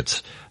first name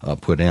gets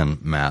put in,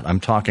 Matt. I'm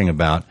talking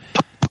about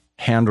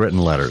handwritten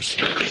letters.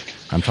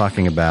 I'm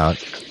talking about,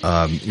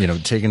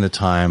 taking the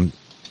time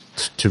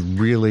to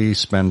really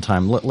spend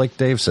time, like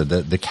Dave said,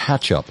 the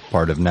catch-up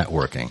part of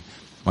networking,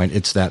 right?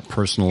 It's that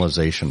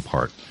personalization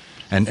part.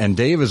 And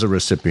Dave is a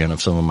recipient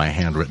of some of my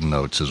handwritten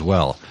notes as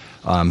well.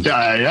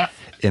 Yeah.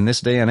 In this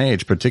day and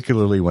age,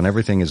 particularly when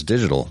everything is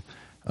digital,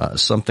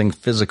 something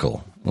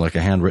physical, like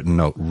a handwritten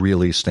note,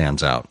 really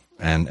stands out,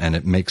 and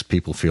it makes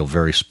people feel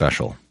very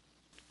special.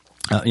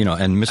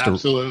 And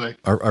Absolutely.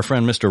 Our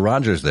friend Mr.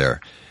 Rogers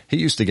there, he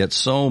used to get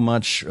so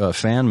much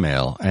fan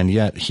mail, and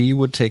yet he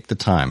would take the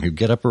time. He'd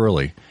get up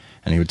early,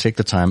 and he would take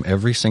the time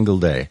every single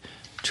day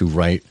to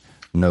write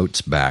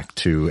notes back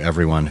to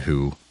everyone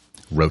who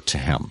wrote to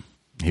him.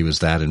 He was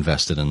that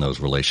invested in those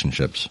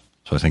relationships.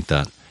 So I think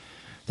that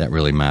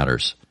really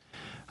matters.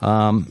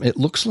 It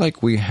looks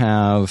like we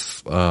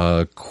have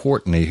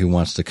Courtney who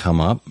wants to come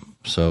up.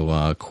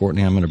 So,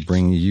 Courtney, I'm going to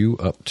bring you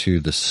up to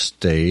the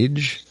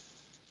stage.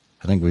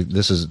 I think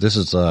this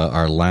is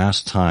our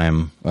last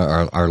time,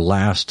 our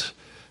last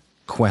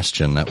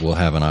question that we'll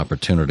have an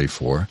opportunity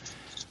for.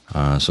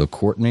 So,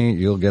 Courtney,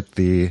 you'll get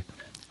the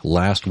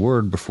last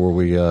word before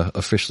we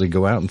officially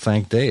go out and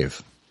thank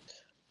Dave.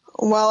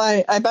 Well,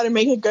 I better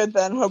make it good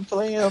then.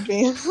 Hopefully it'll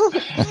be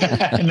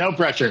No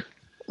pressure.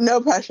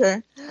 No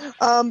pressure.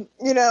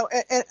 You know,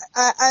 and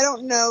I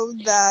don't know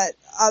that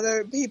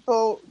other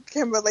people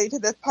can relate to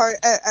this part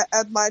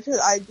as much as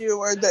I do,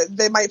 or that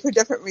they might for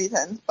different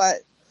reasons.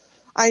 But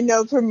I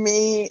know for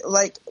me,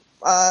 like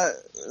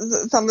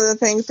some of the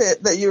things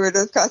that you were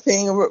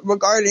discussing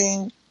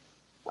regarding,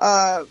 you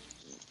know,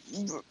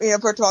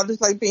 first of all, just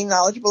like being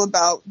knowledgeable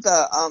about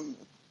the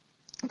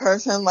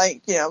person,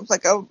 like, you know,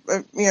 like, oh,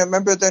 you know,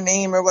 remember their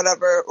name or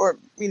whatever, or,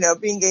 you know,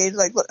 be engaged,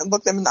 like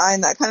look them in the eye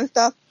and that kind of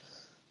stuff.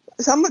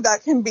 Some of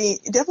that can be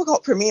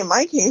difficult for me in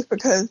my case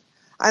because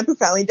I'm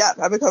profoundly deaf.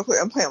 I have a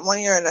cochlear implant in one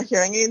ear and a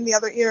hearing aid in the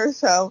other ear.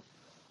 So,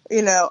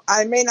 you know,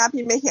 I may not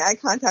be making eye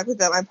contact with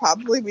them. I'm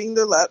probably reading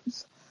their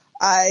lips.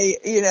 I,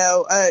 you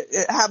know,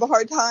 have a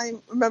hard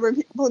time remembering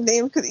people's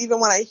names because even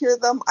when I hear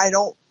them, I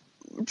don't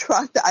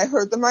trust that I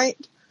heard them right.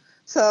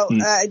 So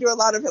I do a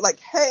lot of it like,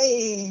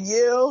 hey,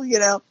 you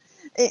know,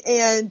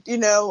 and, you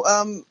know,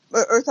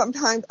 or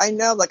sometimes I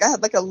know, like I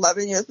had like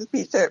 11 years of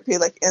speech therapy,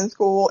 like in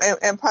school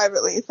and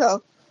privately.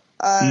 So,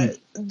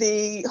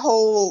 the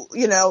whole,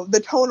 you know, the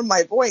tone of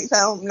my voice, I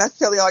don't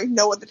necessarily always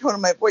know what the tone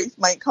of my voice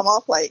might come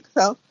off like.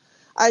 So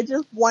I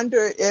just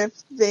wonder if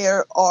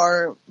there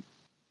are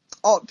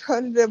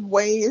alternative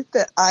ways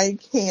that I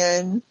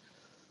can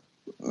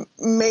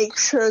make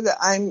sure that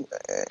I'm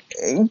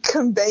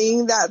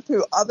conveying that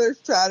through other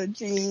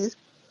strategies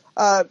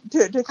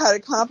to kind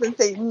of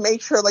compensate and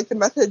make sure like the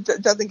message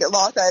doesn't get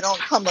lost, that I don't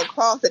come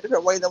across a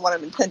different way than what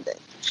I'm intending.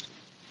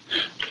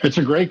 It's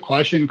a great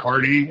question,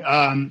 Courtney,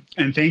 and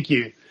thank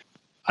you.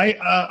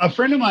 A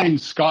friend of mine,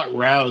 Scott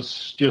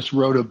Rouse, just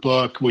wrote a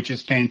book, which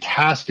is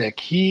fantastic.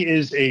 He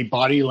is a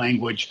body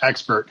language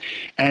expert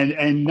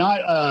and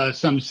not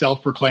some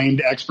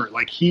self-proclaimed expert.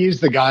 Like, he is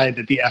the guy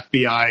that the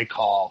FBI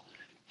call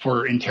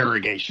for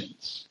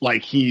interrogations.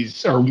 Like,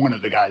 or one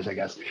of the guys, I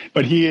guess.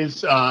 But he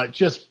is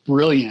just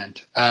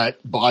brilliant at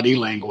body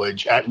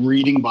language, at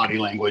reading body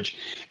language.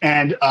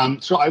 And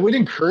so I would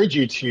encourage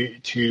you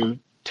to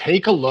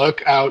take a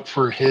look out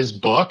for his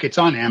book. It's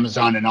on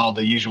Amazon and all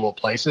the usual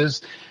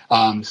places.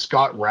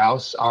 Scott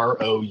Rouse,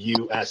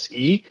 Rouse.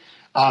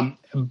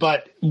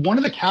 But one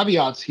of the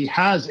caveats he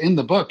has in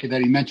the book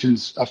that he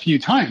mentions a few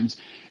times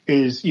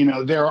is, you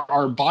know, there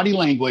are body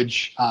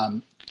language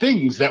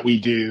things that we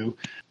do.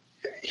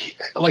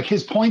 Like,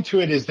 his point to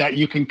it is that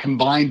you can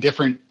combine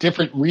different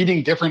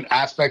reading different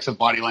aspects of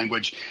body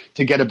language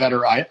to get a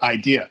better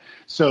idea.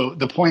 So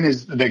the point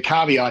is, the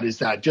caveat is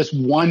that just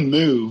one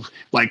move,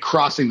 like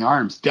crossing the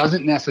arms,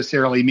 doesn't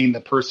necessarily mean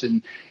the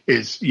person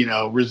is, you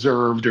know,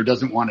 reserved or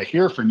doesn't want to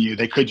hear from you.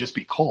 They could just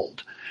be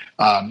cold.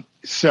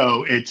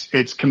 So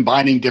it's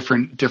combining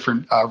different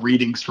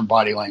readings from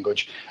body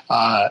language.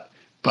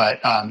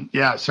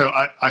 Yeah, so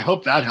I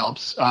hope that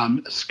helps.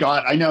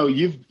 Scott, I know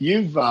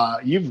you've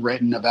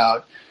written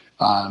about,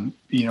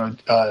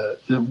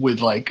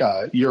 with like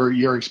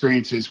your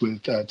experiences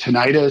with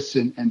tinnitus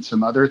and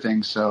some other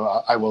things. So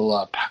I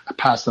will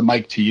pass the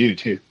mic to you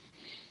too.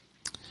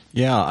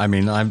 Yeah, I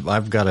mean,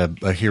 I've got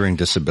a hearing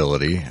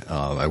disability.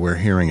 I wear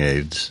hearing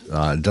aids.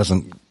 It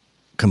doesn't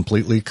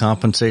completely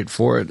compensate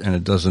for it, and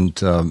it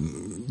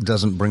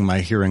doesn't bring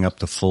my hearing up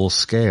to full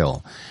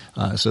scale.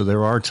 So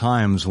there are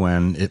times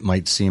when it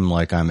might seem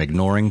like I'm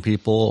ignoring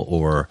people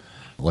or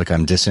like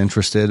I'm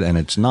disinterested, and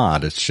it's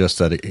not. It's just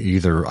that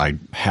either I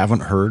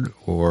haven't heard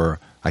or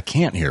I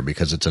can't hear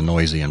because it's a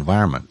noisy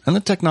environment. And the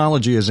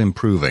technology is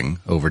improving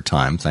over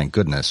time, thank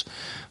goodness.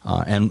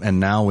 And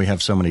now we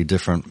have so many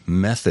different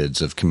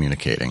methods of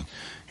communicating.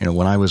 You know,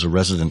 when I was a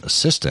resident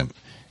assistant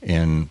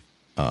in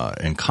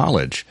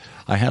college,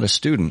 I had a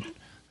student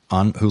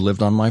who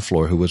lived on my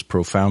floor who was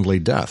profoundly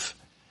deaf.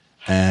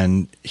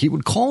 And he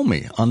would call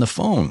me on the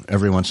phone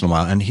every once in a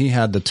while. And he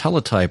had the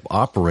teletype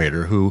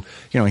operator who,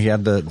 you know, he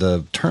had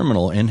the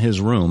terminal in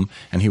his room,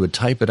 and he would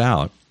type it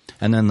out.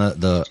 And then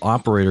the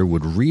operator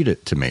would read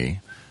it to me.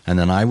 And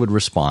then I would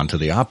respond to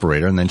the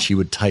operator, and then she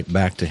would type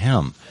back to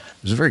him.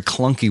 It was a very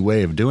clunky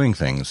way of doing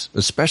things,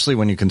 especially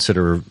when you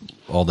consider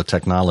all the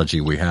technology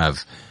we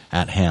have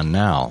at hand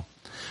now.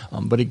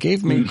 But it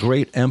gave me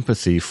great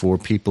empathy for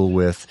people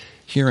with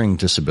hearing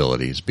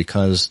disabilities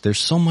because there's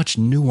so much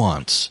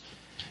nuance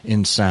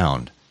in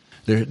sound.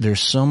 There's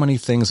so many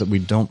things that we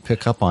don't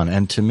pick up on.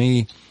 And to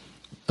me,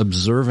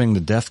 observing the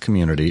deaf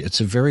community,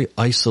 it's a very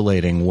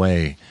isolating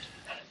way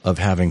of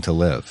having to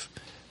live.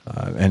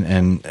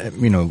 And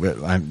you know,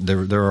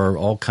 there are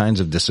all kinds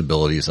of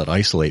disabilities that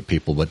isolate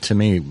people. But to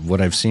me, what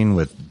I've seen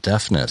with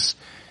deafness,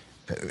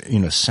 you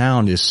know,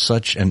 sound is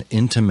such an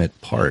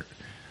intimate part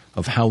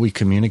of how we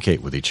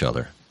communicate with each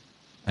other.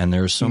 And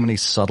there are so many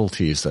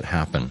subtleties that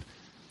happen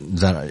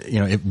that,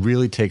 it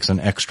really takes an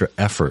extra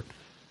effort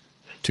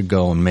to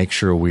go and make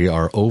sure we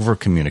are over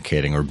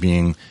communicating or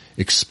being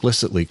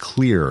explicitly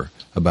clear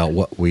about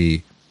what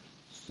we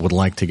would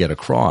like to get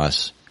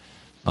across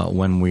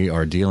when we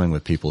are dealing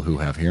with people who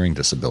have hearing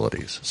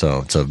disabilities. So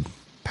it's a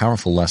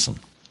powerful lesson.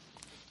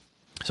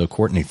 So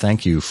Courtney,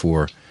 thank you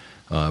for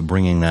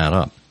bringing that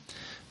up.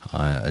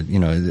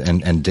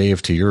 And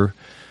Dave, to your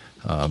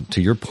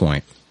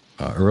point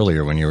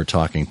earlier when you were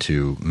talking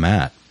to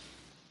Matt,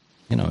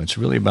 it's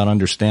really about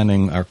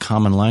understanding our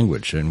common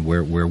language and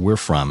where we're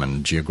from,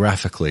 and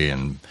geographically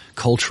and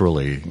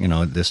culturally.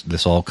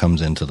 This all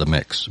comes into the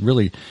mix.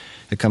 Really,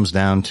 it comes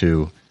down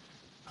to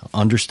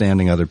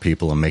understanding other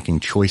people and making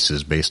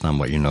choices based on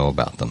what you know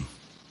about them.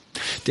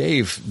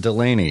 Dave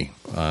Delaney,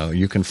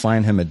 you can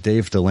find him at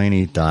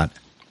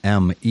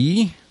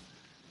davedelaney.me.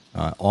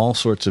 All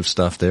sorts of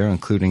stuff there,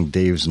 including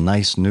Dave's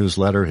nice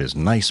newsletter, his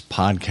nice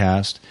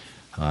podcast,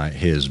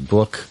 his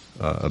book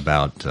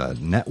about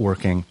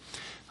networking.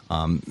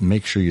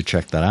 Make sure you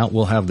check that out.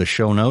 We'll have the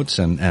show notes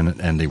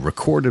and the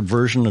recorded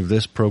version of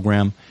this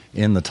program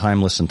in the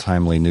Timeless and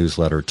Timely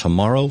newsletter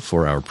tomorrow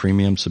for our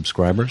premium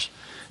subscribers.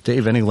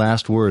 Dave, any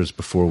last words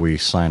before we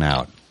sign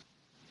out?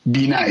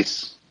 Be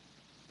nice.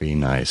 Be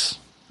nice.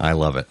 I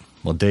love it.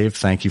 Well, Dave,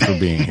 thank you for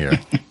being here.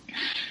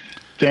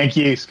 Thank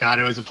you, Scott.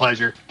 It was a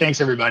pleasure.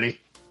 Thanks, everybody.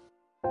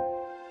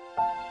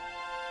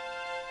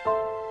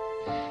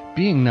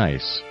 Being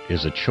nice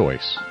is a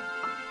choice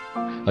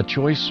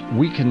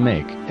we can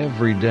make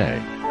every day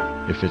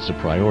if it's a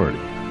priority.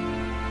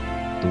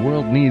 The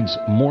world needs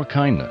more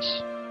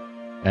kindness,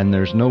 and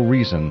there's no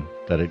reason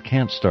that it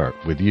can't start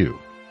with you.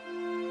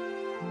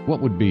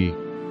 What would be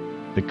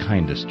the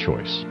kindest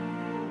choice?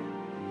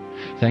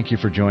 Thank you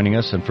for joining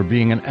us and for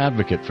being an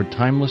advocate for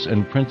timeless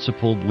and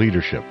principled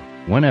leadership,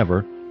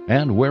 whenever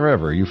and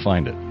wherever you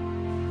find it.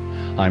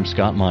 I'm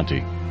Scott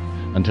Monty.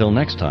 Until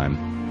next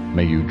time,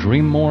 may you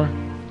dream more,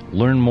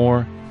 learn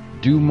more,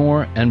 do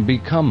more, and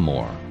become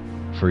more,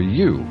 for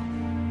you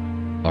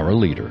are a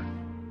leader.